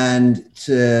 And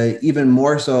to even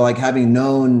more so, like, having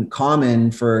known Common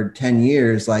for 10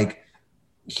 years, like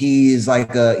he's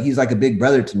like a big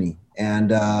brother to me.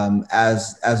 And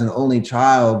as an only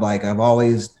child, like, I've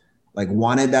always like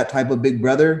wanted that type of big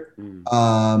brother.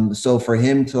 So for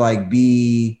him to like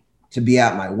be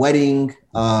at my wedding,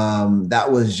 that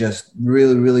was just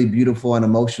really, really beautiful and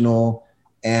emotional.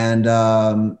 And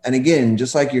again,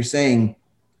 just like you're saying,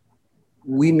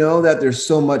 we know that there's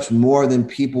so much more than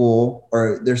people,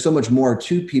 or there's so much more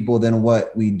to people than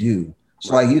what we do.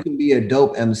 So like, you can be a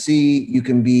dope MC, you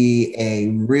can be a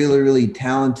really, really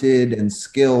talented and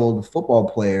skilled football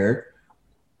player,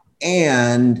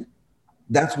 and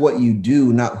that's what you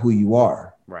do, not who you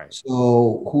are. Right.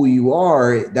 So who you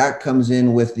are, that comes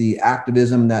in with the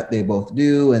activism that they both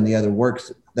do and the other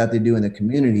works that they do in the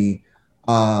community.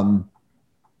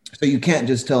 So you can't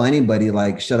just tell anybody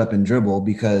like, shut up and dribble,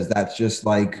 because that's just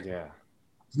like,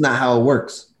 it's not how it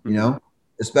works,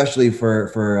 especially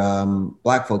for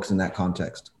Black folks in that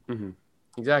context. Mm-hmm.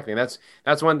 Exactly. And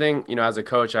that's one thing, as a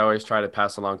coach, I always try to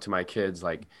pass along to my kids.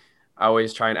 Like, I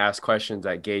always try and ask questions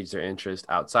that gauge their interest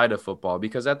outside of football,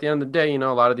 because at the end of the day, a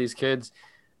lot of these kids,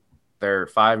 they're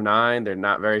 5'9", they're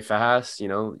not very fast.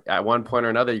 At one point or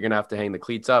another, you're going to have to hang the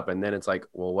cleats up, and then it's like,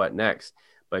 well, what next?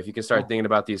 But if you can start thinking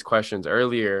about these questions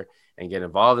earlier and get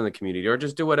involved in the community, or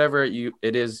just do whatever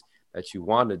it is that you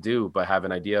want to do, but have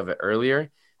an idea of it earlier,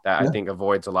 that I think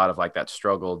avoids a lot of like that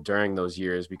struggle during those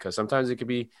years, because sometimes it could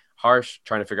be harsh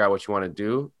trying to figure out what you want to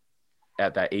do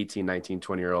at that 18, 19,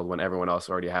 20-year-old when everyone else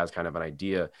already has kind of an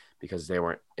idea, because they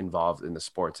weren't involved in the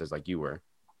sports as like you were.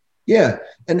 Yeah.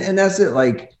 And that's it.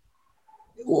 Like,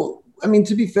 well, I mean,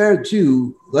 to be fair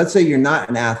too, let's say you're not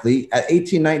an athlete at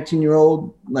 18,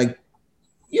 19-year-old, like,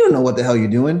 you don't know what the hell you're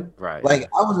doing. Right. Like,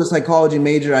 I was a psychology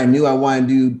major. I knew I wanted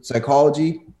to do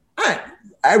psychology.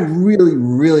 I really,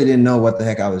 really didn't know what the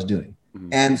heck I was doing. Mm-hmm.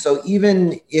 And so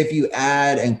even if you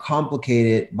add and complicate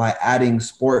it by adding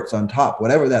sports on top,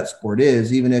 whatever that sport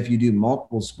is, even if you do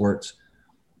multiple sports,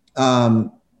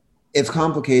 it's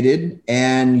complicated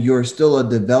and you're still a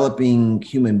developing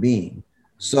human being.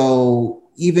 So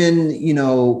even,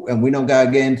 and we don't got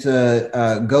to get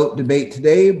into GOAT debate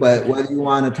today, but whether you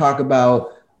want to talk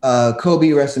about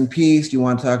Kobe, rest in peace, you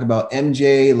want to talk about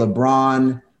MJ,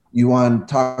 LeBron, you want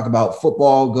to talk about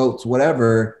football, GOATs,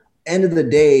 whatever, end of the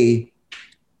day,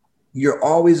 you're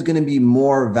always going to be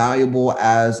more valuable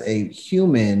as a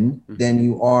human than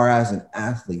you are as an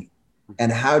athlete.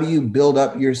 And how do you build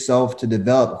up yourself to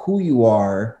develop who you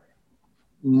are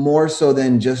more so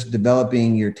than just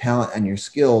developing your talent and your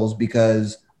skills?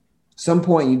 Because some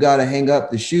point you got to hang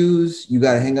up the shoes, you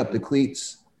got to hang up the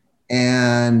cleats,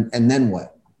 and then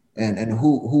what? And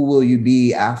who will you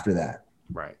be after that?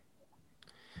 Right.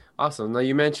 Awesome. Now,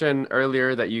 you mentioned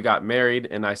earlier that you got married,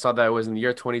 and I saw that it was in the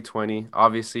year 2020,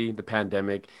 obviously the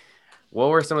pandemic. What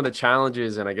were some of the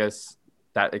challenges and I guess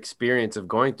that experience of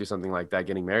going through something like that,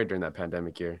 getting married during that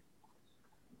pandemic year?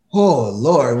 Oh,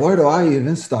 Lord, where do I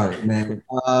even start, man?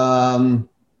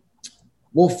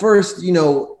 Well, first,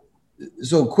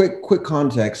 so quick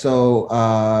context. So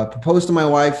proposed to my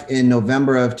wife in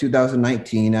November of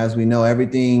 2019. As we know,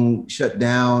 everything shut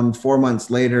down 4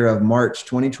 months later of March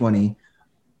 2020.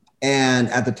 And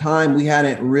at the time, we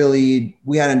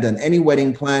hadn't done any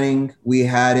wedding planning. We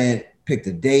hadn't picked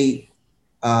a date.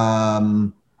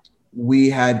 We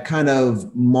had kind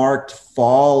of marked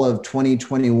fall of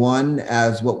 2021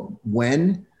 as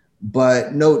when,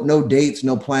 but no dates,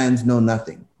 no plans, no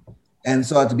nothing. And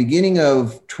so at the beginning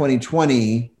of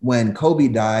 2020, when Kobe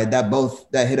died,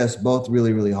 that hit us both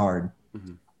really, really hard.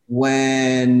 Mm-hmm.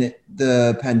 When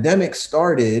the pandemic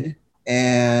started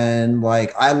and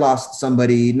I lost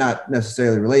somebody, not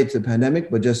necessarily related to the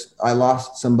pandemic, but just I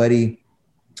lost somebody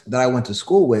that I went to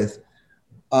school with.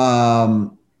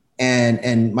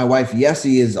 And my wife,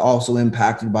 Yessie, is also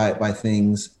impacted by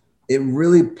things. It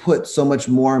really put so much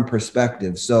more in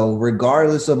perspective. So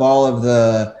regardless of all of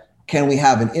the, can we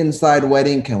have an inside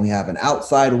wedding? Can we have an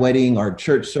outside wedding? Our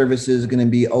church services going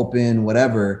to be open,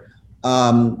 whatever.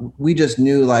 We just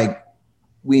knew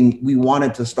we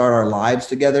wanted to start our lives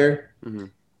together. Mm-hmm.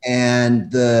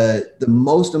 And the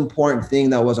most important thing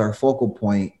that was our focal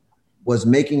point was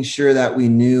making sure that we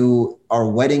knew our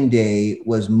wedding day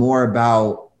was more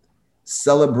about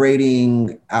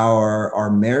celebrating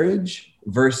our marriage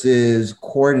versus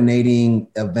coordinating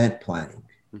event planning.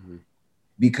 Mm-hmm.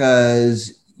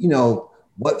 Because,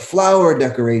 what flower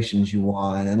decorations you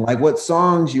want and what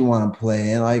songs you want to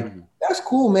play. And mm-hmm. That's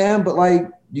cool, man. But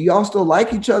do y'all still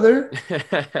like each other?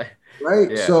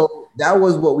 Right. Yeah. So that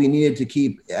was what we needed to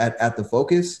keep at the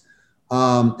focus.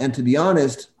 And to be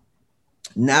honest,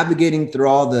 navigating through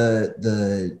all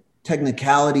the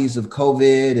technicalities of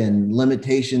COVID and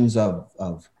limitations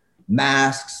of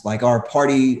masks, our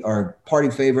party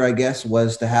favor, I guess,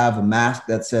 was to have a mask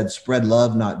that said spread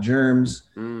love, not germs.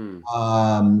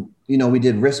 We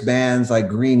did wristbands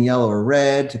green, yellow, or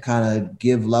red to kind of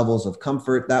give levels of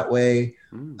comfort that way.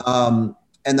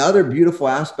 And the other beautiful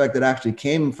aspect that actually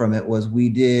came from it was we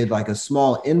did a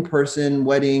small in-person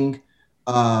wedding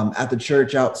at the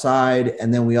church outside.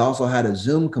 And then we also had a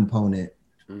Zoom component.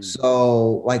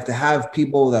 So to have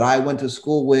people that I went to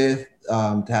school with,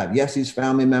 to have Yessie's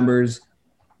family members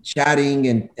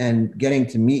chatting and getting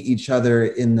to meet each other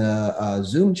in the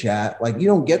Zoom chat, you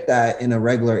don't get that in a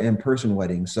regular in-person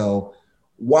wedding. So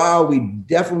while we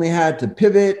definitely had to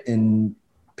pivot and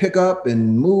pick up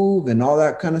and move and all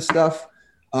that kind of stuff,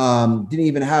 didn't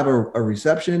even have a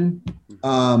reception.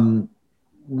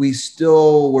 We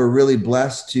still were really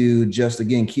blessed to just,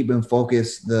 again, keep in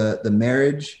focus the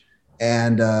marriage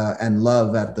and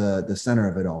love at the center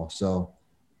of it all. So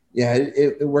yeah,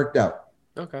 it worked out.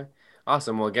 Okay.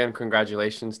 Awesome. Well, again,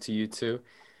 congratulations to you too.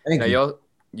 Thank you.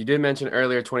 You did mention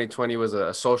earlier 2020 was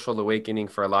a social awakening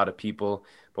for a lot of people,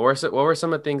 but what were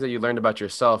some of the things that you learned about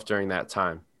yourself during that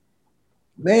time?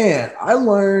 Man, I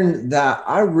learned that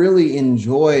I really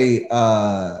enjoy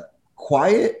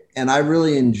quiet and I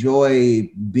really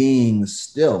enjoy being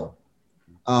still.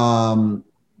 I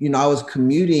was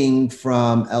commuting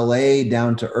from LA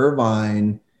down to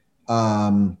Irvine,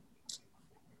 for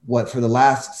the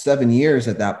last 7 years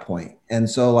at that point. And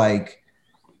so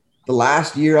the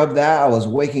last year of that, I was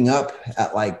waking up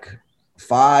at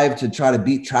 5 to try to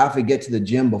beat traffic, get to the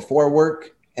gym before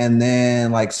work, and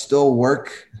then still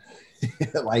work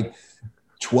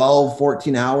 12,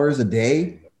 14 hours a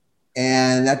day.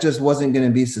 And that just wasn't going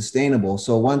to be sustainable.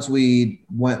 So once we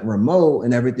went remote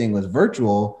and everything was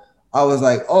virtual, I was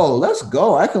oh, let's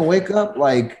go. I can wake up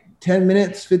 10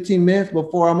 minutes, 15 minutes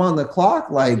before I'm on the clock,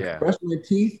 like brush my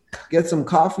teeth, get some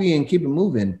coffee and keep it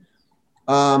moving.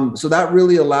 So that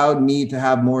really allowed me to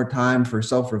have more time for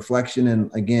self-reflection.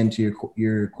 And again, to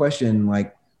your question,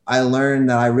 like I learned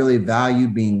that I really value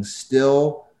being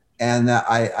still and that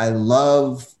I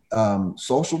love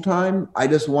social time. I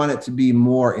just want it to be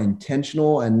more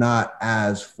intentional and not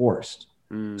as forced.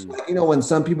 So like, you know, when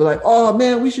some people are like, oh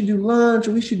man, we should do lunch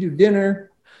or we should do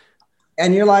dinner.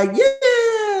 And you're like,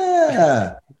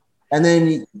 yeah. And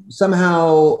then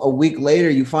somehow a week later,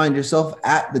 you find yourself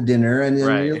at the dinner and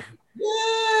then you're like,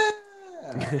 yeah.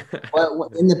 But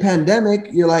in the pandemic,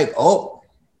 you're like, oh,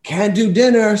 can't do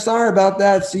dinner. Sorry about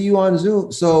that. See you on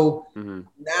Zoom. So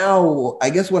now I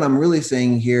guess what I'm really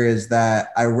saying here is that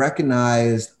I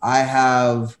recognize I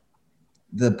have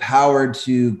the power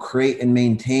to create and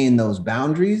maintain those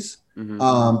boundaries in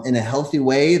a healthy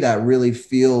way that really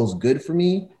feels good for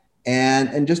me.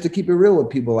 And just to keep it real with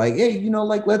people, like, hey, you know,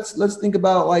 like let's think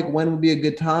about like when would be a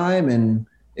good time and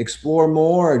explore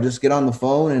more, or just get on the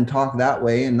phone and talk that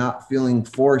way, and not feeling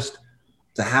forced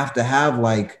to have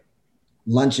like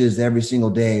lunches every single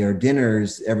day or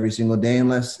dinners every single day,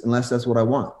 unless that's what I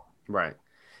want. Right.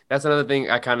 That's another thing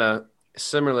I kind of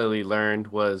similarly learned,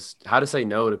 was how to say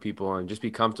no to people and just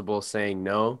be comfortable saying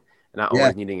no and not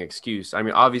always needing an excuse. I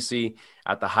mean, obviously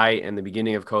at the height and the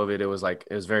beginning of COVID, it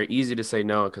was very easy to say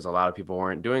no because a lot of people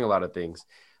weren't doing a lot of things.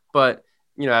 But,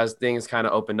 you know, as things kind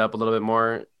of opened up a little bit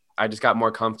more, I just got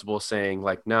more comfortable saying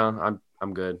like, no,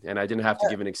 I'm good. And I didn't have to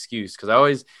give an excuse, because I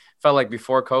always felt like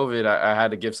before COVID, I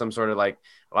had to give some sort of like,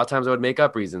 a lot of times I would make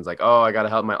up reasons like, oh, I got to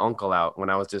help my uncle out when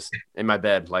I was just in my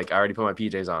bed. Like I already put my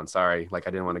PJs on. Sorry. Like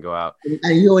I didn't want to go out.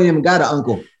 And you don't even got an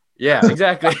uncle. Yeah,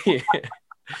 exactly.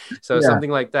 So something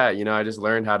like that, you know, I just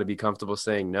learned how to be comfortable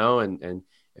saying no. And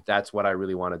if that's what I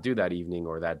really want to do that evening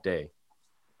or that day.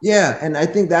 Yeah. And I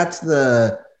think that's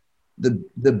the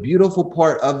beautiful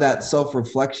part of that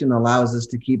self-reflection, allows us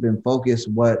to keep in focus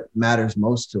what matters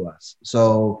most to us.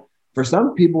 So for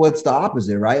some people, it's the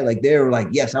opposite, right? Like they're like,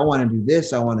 yes, I want to do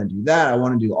this. I want to do that. I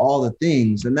want to do all the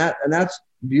things. And that's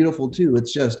beautiful too.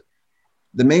 It's just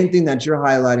the main thing that you're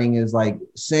highlighting is like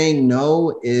saying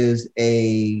no is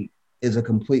a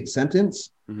complete sentence.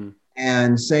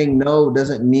 And saying no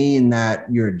doesn't mean that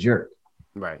you're a jerk.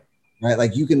 Right.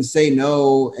 Like you can say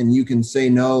no, and you can say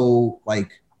no,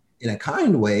 like in a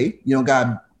kind way. You don't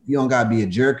gotta be a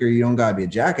jerk, or you don't gotta be a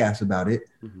jackass about it.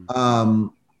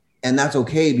 And that's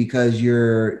okay, because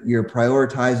you're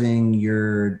prioritizing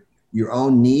your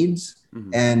own needs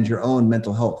and your own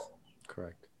mental health.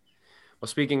 Correct. Well,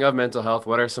 speaking of mental health,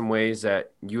 what are some ways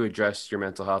that you address your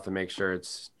mental health and make sure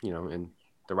it's, you know, in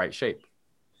the right shape?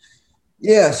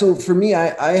 Yeah. So for me,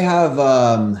 I have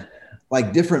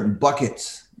like different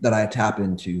buckets that I tap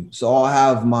into. So I'll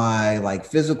have my like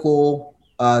physical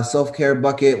self-care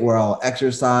bucket where I'll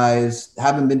exercise.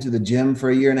 Haven't been to the gym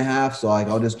for 1.5 years. So like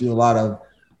I'll just do a lot of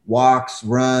walks,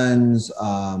 runs,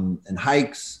 and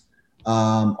hikes.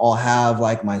 I'll have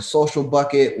like my social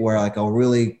bucket where like I'll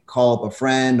really call up a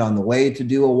friend on the way to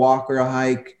do a walk or a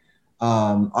hike.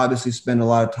 Obviously spend a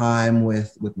lot of time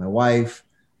with my wife.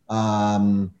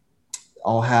 I'll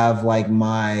have like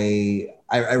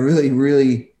I really,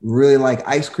 really, really like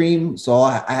ice cream. So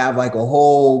I have like a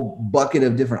whole bucket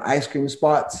of different ice cream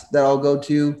spots that I'll go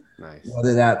to. Nice.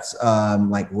 Whether that's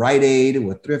like Rite Aid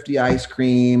with Thrifty ice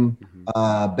cream.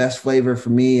 Best flavor for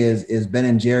me is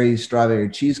Ben & Jerry's strawberry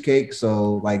cheesecake.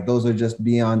 So like those are just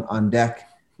be on deck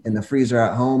in the freezer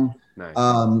at home. Nice.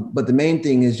 But the main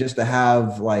thing is just to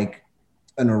have like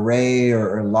an array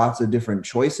or lots of different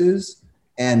choices,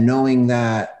 and knowing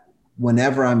that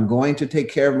whenever I'm going to take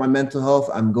care of my mental health,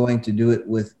 I'm going to do it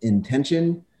with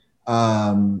intention.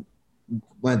 One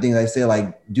of the things I say,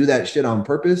 like, do that shit on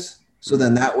purpose. So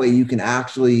then that way you can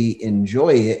actually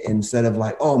enjoy it, instead of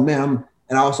like, oh man,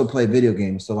 and I also play video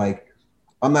games. So like,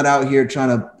 I'm not out here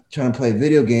trying to play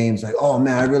video games like, oh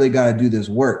man, I really got to do this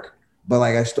work, but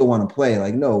like, I still want to play.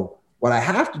 Like, no, what I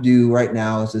have to do right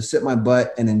now is to sit my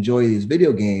butt and enjoy these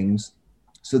video games.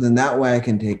 So then that way I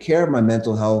can take care of my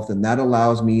mental health, and that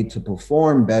allows me to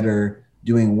perform better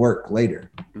doing work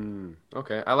later.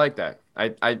 Okay. I like that.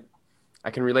 I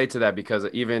can relate to that, because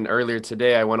even earlier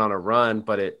today I went on a run,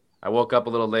 but I woke up a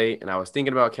little late and I was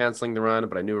thinking about canceling the run,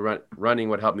 but I knew running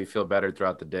would help me feel better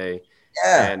throughout the day.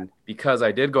 Yeah. And because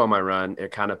I did go on my run,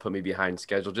 it kind of put me behind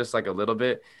schedule just like a little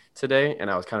bit today. And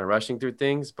I was kind of rushing through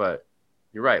things, but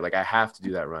you're right. Like I have to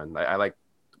do that run. I like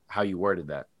how you worded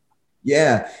that.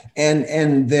 Yeah.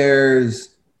 And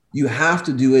you have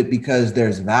to do it because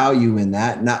there's value in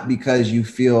that, not because you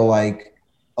feel like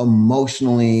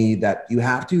emotionally that you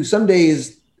have to. Some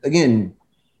days, again,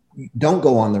 don't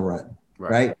go on the run.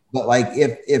 right? But like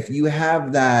if you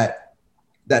have that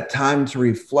time to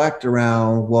reflect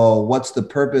around, well, what's the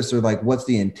purpose, or like what's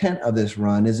the intent of this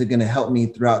run? Is it going to help me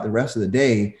throughout the rest of the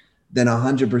day? Then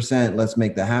 100% let's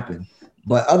make that happen.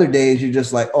 But other days you're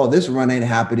just like, oh, this run ain't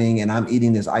happening and I'm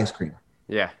eating this ice cream.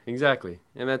 Yeah, exactly.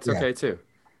 And that's okay too.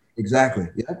 Exactly.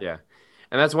 Yeah. Yeah.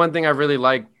 And that's one thing I really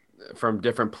like from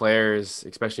different players,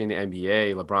 especially in the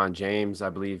NBA. LeBron James, I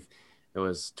believe it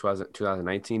was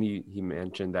 2019. He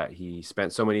mentioned that he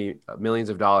spent so many millions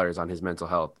of dollars on his mental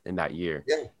health in that year.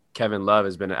 Yeah. Kevin Love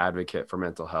has been an advocate for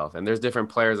mental health. And there's different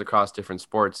players across different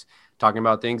sports talking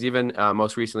about things. Even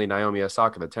most recently, Naomi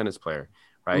Osaka, the tennis player,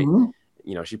 right? Mm-hmm.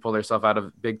 You know, she pulled herself out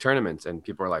of big tournaments and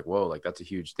people are like, whoa, like that's a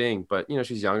huge thing. But, you know,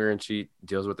 she's younger and she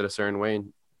deals with it a certain way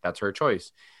and that's her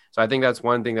choice. So I think that's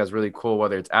one thing that's really cool,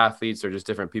 whether it's athletes or just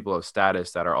different people of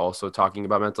status that are also talking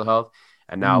about mental health.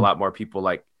 And now a lot more people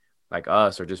like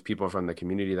us, or just people from the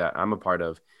community that I'm a part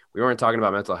of, we weren't talking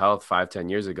about mental health 5-10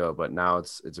 years ago, but now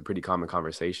it's a pretty common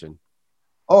conversation.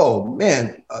 Oh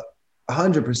man,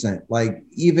 100%. Like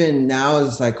even now as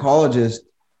a psychologist,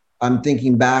 I'm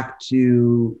thinking back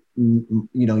to,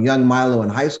 young Milo in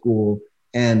high school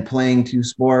and playing two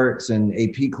sports and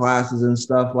AP classes and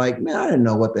stuff. Like, man, I didn't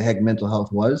know what the heck mental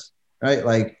health was, right?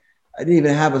 Like I didn't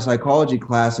even have a psychology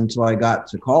class until I got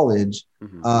to college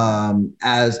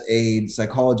as a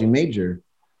psychology major.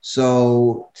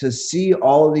 So to see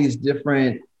all of these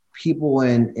different people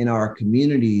in our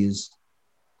communities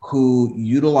who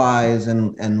utilize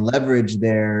and leverage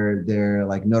their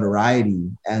like notoriety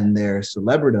and their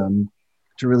celebridom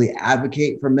to really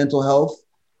advocate for mental health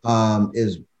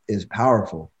is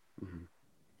powerful.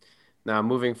 Now,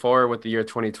 moving forward with the year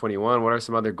 2021, what are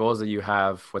some other goals that you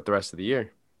have with the rest of the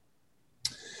year?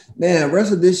 Man,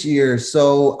 rest of this year.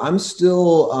 So I'm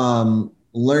still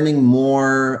learning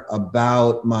more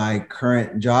about my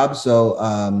current job.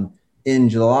 So in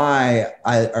January,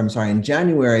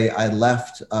 I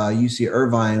left UC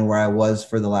Irvine, where I was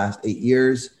for the last 8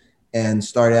 years, and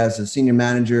started as a senior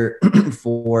manager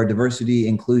for diversity,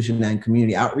 inclusion, and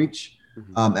community outreach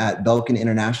at Belkin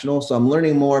International. So I'm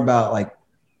learning more about like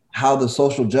how the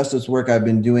social justice work I've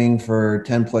been doing for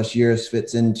 10 plus years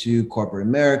fits into corporate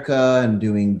America, and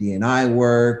doing D&I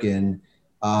work and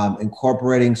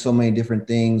incorporating so many different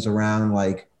things around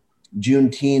like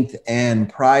Juneteenth and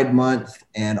Pride Month,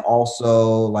 and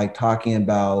also like talking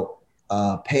about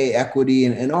pay equity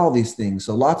and all these things.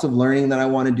 So lots of learning that I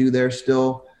want to do there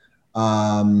still.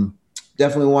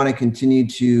 Definitely want to continue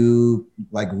to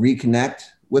like reconnect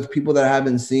with people that I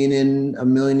haven't seen in a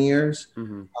million years.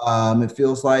 It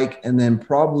feels like, and then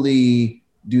probably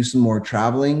do some more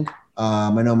traveling.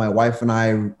 I know my wife and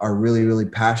I are really, really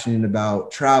passionate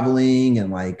about traveling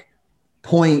and like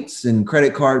points and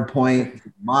credit card points,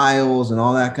 miles and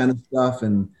all that kind of stuff.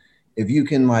 And if you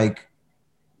can like,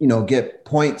 get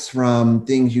points from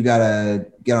things you got to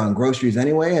get on groceries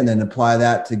anyway, and then apply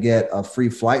that to get a free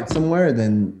flight somewhere,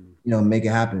 then, make it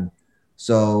happen.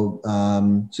 So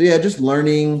yeah, just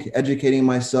learning, educating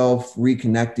myself,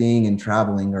 reconnecting, and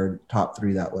traveling are top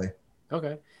 3 that way.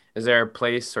 Okay. Is there a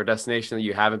place or destination that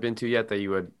you haven't been to yet that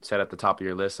you would set at the top of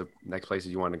your list of next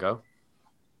places you want to go?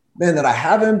 Man, that I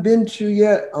haven't been to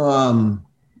yet.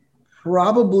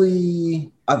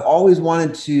 Probably I've always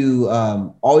wanted to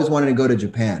go to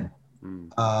Japan.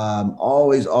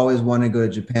 Always wanted to go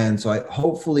to Japan. So I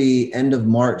hopefully end of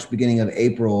March, beginning of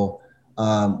April,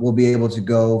 we'll be able to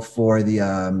go for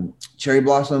the Cherry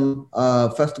Blossom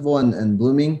Festival and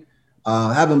blooming.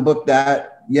 Haven't booked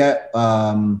that yet.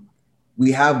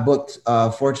 We have booked,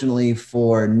 fortunately,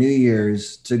 for New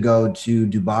Year's to go to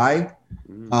Dubai.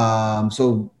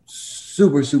 So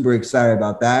super excited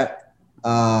about that.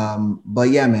 But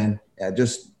yeah, man,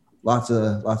 just lots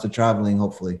of traveling,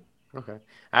 hopefully. Okay.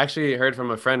 I actually heard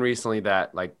from a friend recently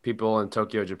that like people in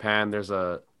Tokyo, Japan, there's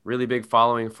a really big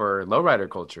following for lowrider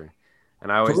culture.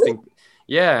 And I always think,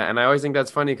 and I always think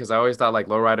that's funny because I always thought like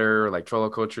lowrider or like trollo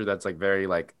culture, that's like very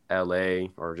like LA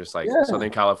or just like Southern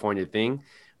California thing.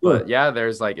 But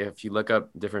there's like, if you look up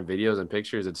different videos and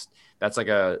pictures, that's like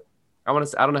I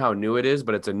don't know how new it is,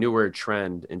 but it's a newer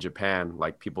trend in Japan.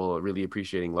 Like people really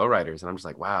appreciating lowriders. And I'm just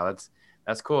like, wow,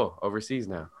 that's cool overseas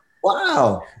now.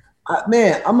 Wow.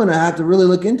 Man, I'm going to have to really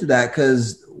look into that,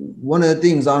 because one of the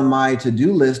things on my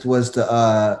to-do list was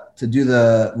to do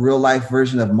the real life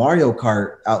version of Mario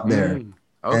Kart out there.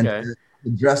 Okay. And to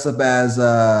dress up as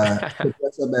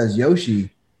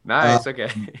Yoshi. Nice. Okay.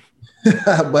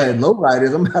 But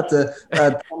lowriders, I'm about to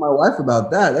tell my wife about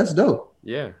that. That's dope.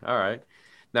 Yeah. All right.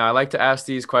 Now, I like to ask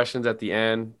these questions at the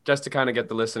end just to kind of get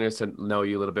the listeners to know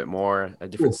you a little bit more, a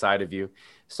different side of you.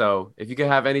 So if you could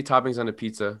have any toppings on a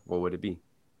pizza, what would it be?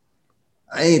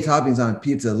 Any toppings on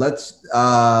pizza? Let's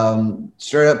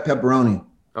straight up pepperoni.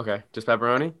 Okay, just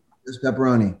pepperoni? Just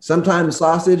pepperoni. Sometimes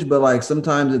sausage, but like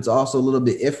sometimes it's also a little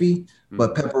bit iffy.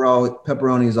 But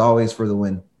pepperoni is always for the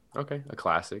win. Okay, a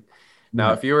classic.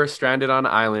 Now, if you were stranded on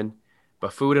an island,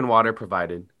 but food and water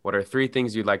provided, what are 3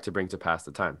 things you'd like to bring to pass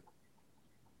the time?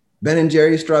 Ben &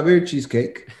 Jerry's strawberry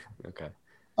cheesecake. Okay.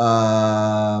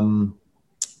 I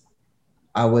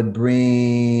would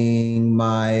bring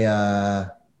my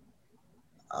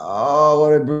what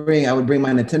would I bring? I would bring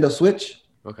my Nintendo Switch.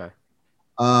 Okay.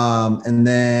 And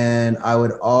then I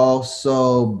would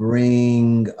also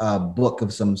bring a book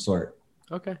of some sort.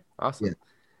 Okay, awesome. Yeah.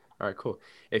 All right, cool.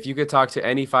 If you could talk to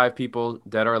any 5 people,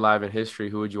 dead or alive in history,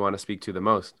 who would you want to speak to the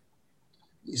most?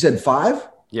 You said 5?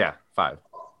 Yeah, 5.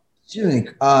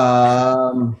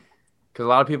 Because Because a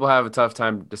lot of people have a tough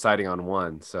time deciding on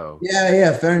one. So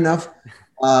yeah, fair enough.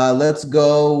 Let's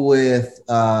go with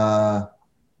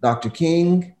Dr.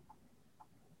 King.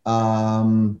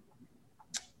 Dr.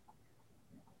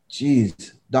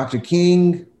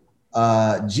 King,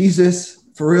 Jesus,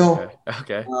 for real.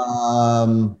 Okay.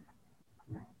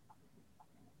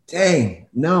 Dang,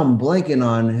 now I'm blanking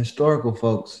on historical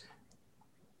folks.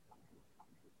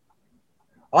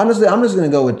 Honestly, I'm just gonna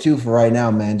go with 2 for right now,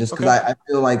 man. Just because I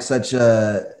feel like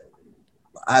I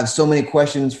have so many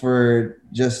questions for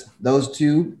just those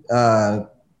 2.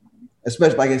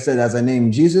 Especially like I said, as I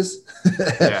named Jesus,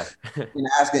 Yeah. and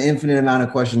ask an infinite amount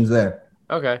of questions there.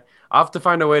 Okay. I'll have to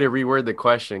find a way to reword the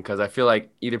question because I feel like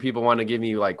either people want to give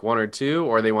me like 1 or 2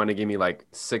 or they want to give me like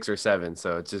 6 or 7.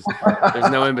 So it's just there's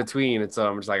no in between. And so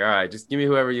I'm just like, all right, just give me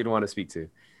whoever you'd want to speak to.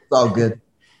 It's all good.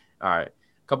 All right.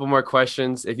 A couple more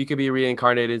questions. If you could be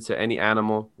reincarnated to any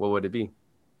animal, what would it be?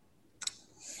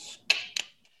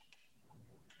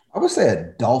 I would say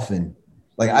a dolphin.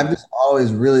 Like I've just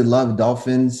always really loved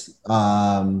dolphins.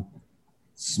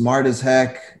 Smart as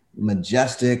heck,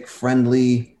 majestic,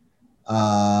 friendly.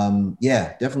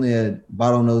 Yeah, definitely a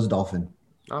bottlenose dolphin.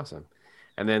 Awesome.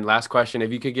 And then last question,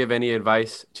 if you could give any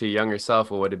advice to your younger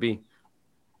self, what would it be?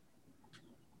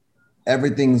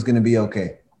 Everything's going to be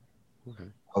okay.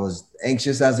 I was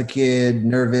anxious as a kid,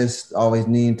 nervous, always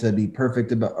needing to be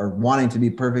perfect about or wanting to be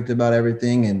perfect about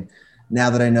everything. And now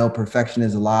that I know perfection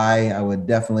is a lie, I would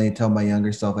definitely tell my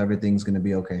younger self everything's going to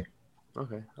be okay.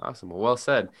 Okay, awesome. Well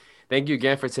said. Thank you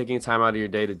again for taking time out of your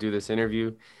day to do this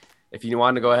interview. If you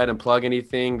want to go ahead and plug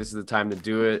anything, this is the time to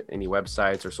do it. Any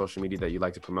websites or social media that you'd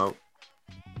like to promote?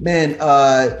 Man,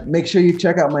 make sure you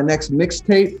check out my next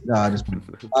mixtape.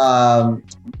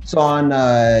 It's on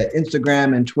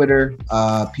Instagram and Twitter,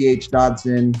 PH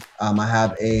Dodson. I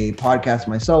have a podcast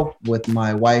myself with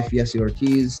my wife, Yessie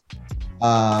Ortiz.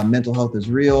 Mental Health is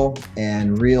Real,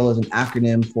 and REAL is an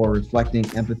acronym for Reflecting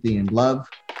Empathy and Love.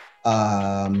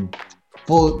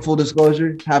 Full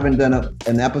disclosure, haven't done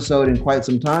an episode in quite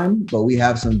some time, but we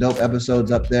have some dope episodes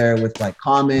up there with like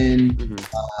Common,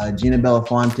 Gina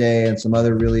Belafonte, and some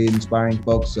other really inspiring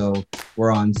folks. So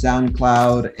we're on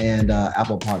SoundCloud and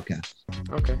Apple Podcasts.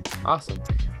 Okay, awesome.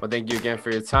 Well, thank you again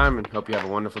for your time and hope you have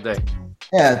a wonderful day.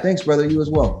 Yeah, thanks, brother. You as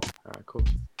well. All right, cool.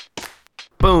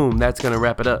 Boom, that's going to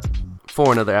wrap it up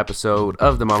for another episode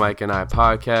of the My Mike and I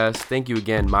podcast. Thank you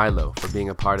again, Milo, for being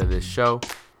a part of this show.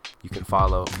 You can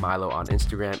follow Milo on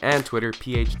Instagram and Twitter,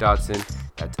 PH Dodson.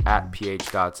 That's at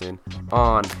PH Dodson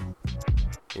on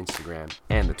Instagram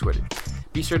and the Twitter.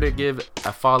 Be sure to give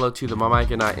a follow to the My Mike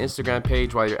and I Instagram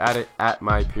page while you're at it, at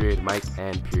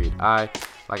my.mike.and.I.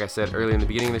 Like I said earlier in the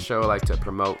beginning of the show, I like to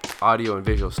promote audio and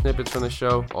visual snippets from the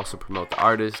show, also promote the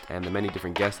artist and the many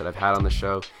different guests that I've had on the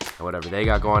show and whatever they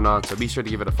got going on. So be sure to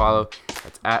give it a follow.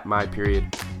 That's at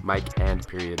my.mike.and.I.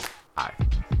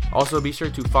 Also, be sure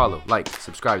to follow, like,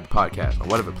 subscribe to the podcast on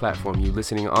whatever platform you're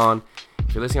listening on.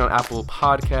 If you're listening on Apple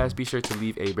Podcasts, be sure to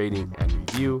leave a rating and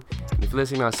review. And if you're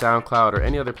listening on SoundCloud or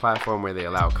any other platform where they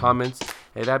allow comments,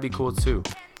 hey, that'd be cool too.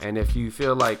 And if you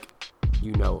feel like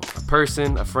you know a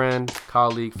person, a friend,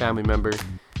 colleague, family member,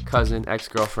 cousin,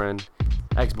 ex-girlfriend,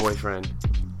 ex-boyfriend,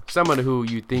 someone who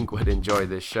you think would enjoy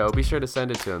this show, be sure to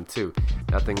send it to them too.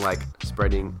 Nothing like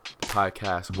spreading the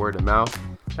podcast word of mouth.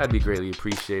 That'd be greatly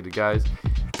appreciated, guys.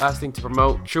 Last thing to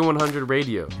promote, True 100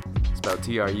 Radio. Spelled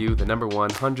TRU, the number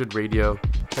 100 Radio.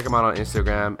 Check them out on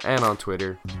Instagram and on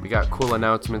Twitter. We got cool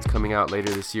announcements coming out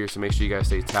later this year, so make sure you guys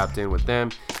stay tapped in with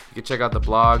them. You can check out the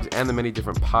blogs and the many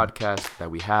different podcasts that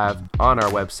we have on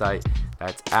our website.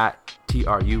 That's at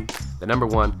TRU, the number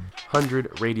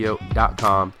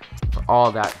 100radio.com for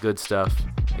all that good stuff.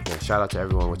 Again, shout out to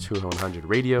everyone with True 100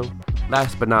 Radio.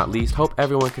 Last but not least, hope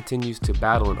everyone continues to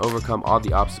battle and overcome all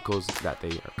the obstacles that they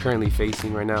are currently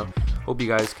facing right now. Hope you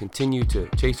guys continue to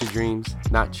chase your dreams,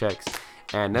 not checks,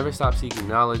 and never stop seeking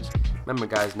knowledge remember,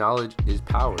 guys, knowledge is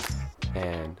power.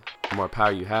 And the more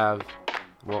power you have,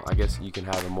 well, I guess you can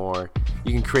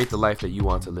create the life that you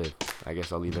want to live. I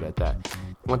guess I'll leave it at that.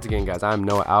 Once again, guys, I'm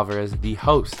Noah Alvarez, the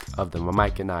host of the My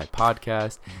Mike and I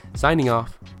podcast, signing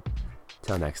off.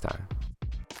 Till next time.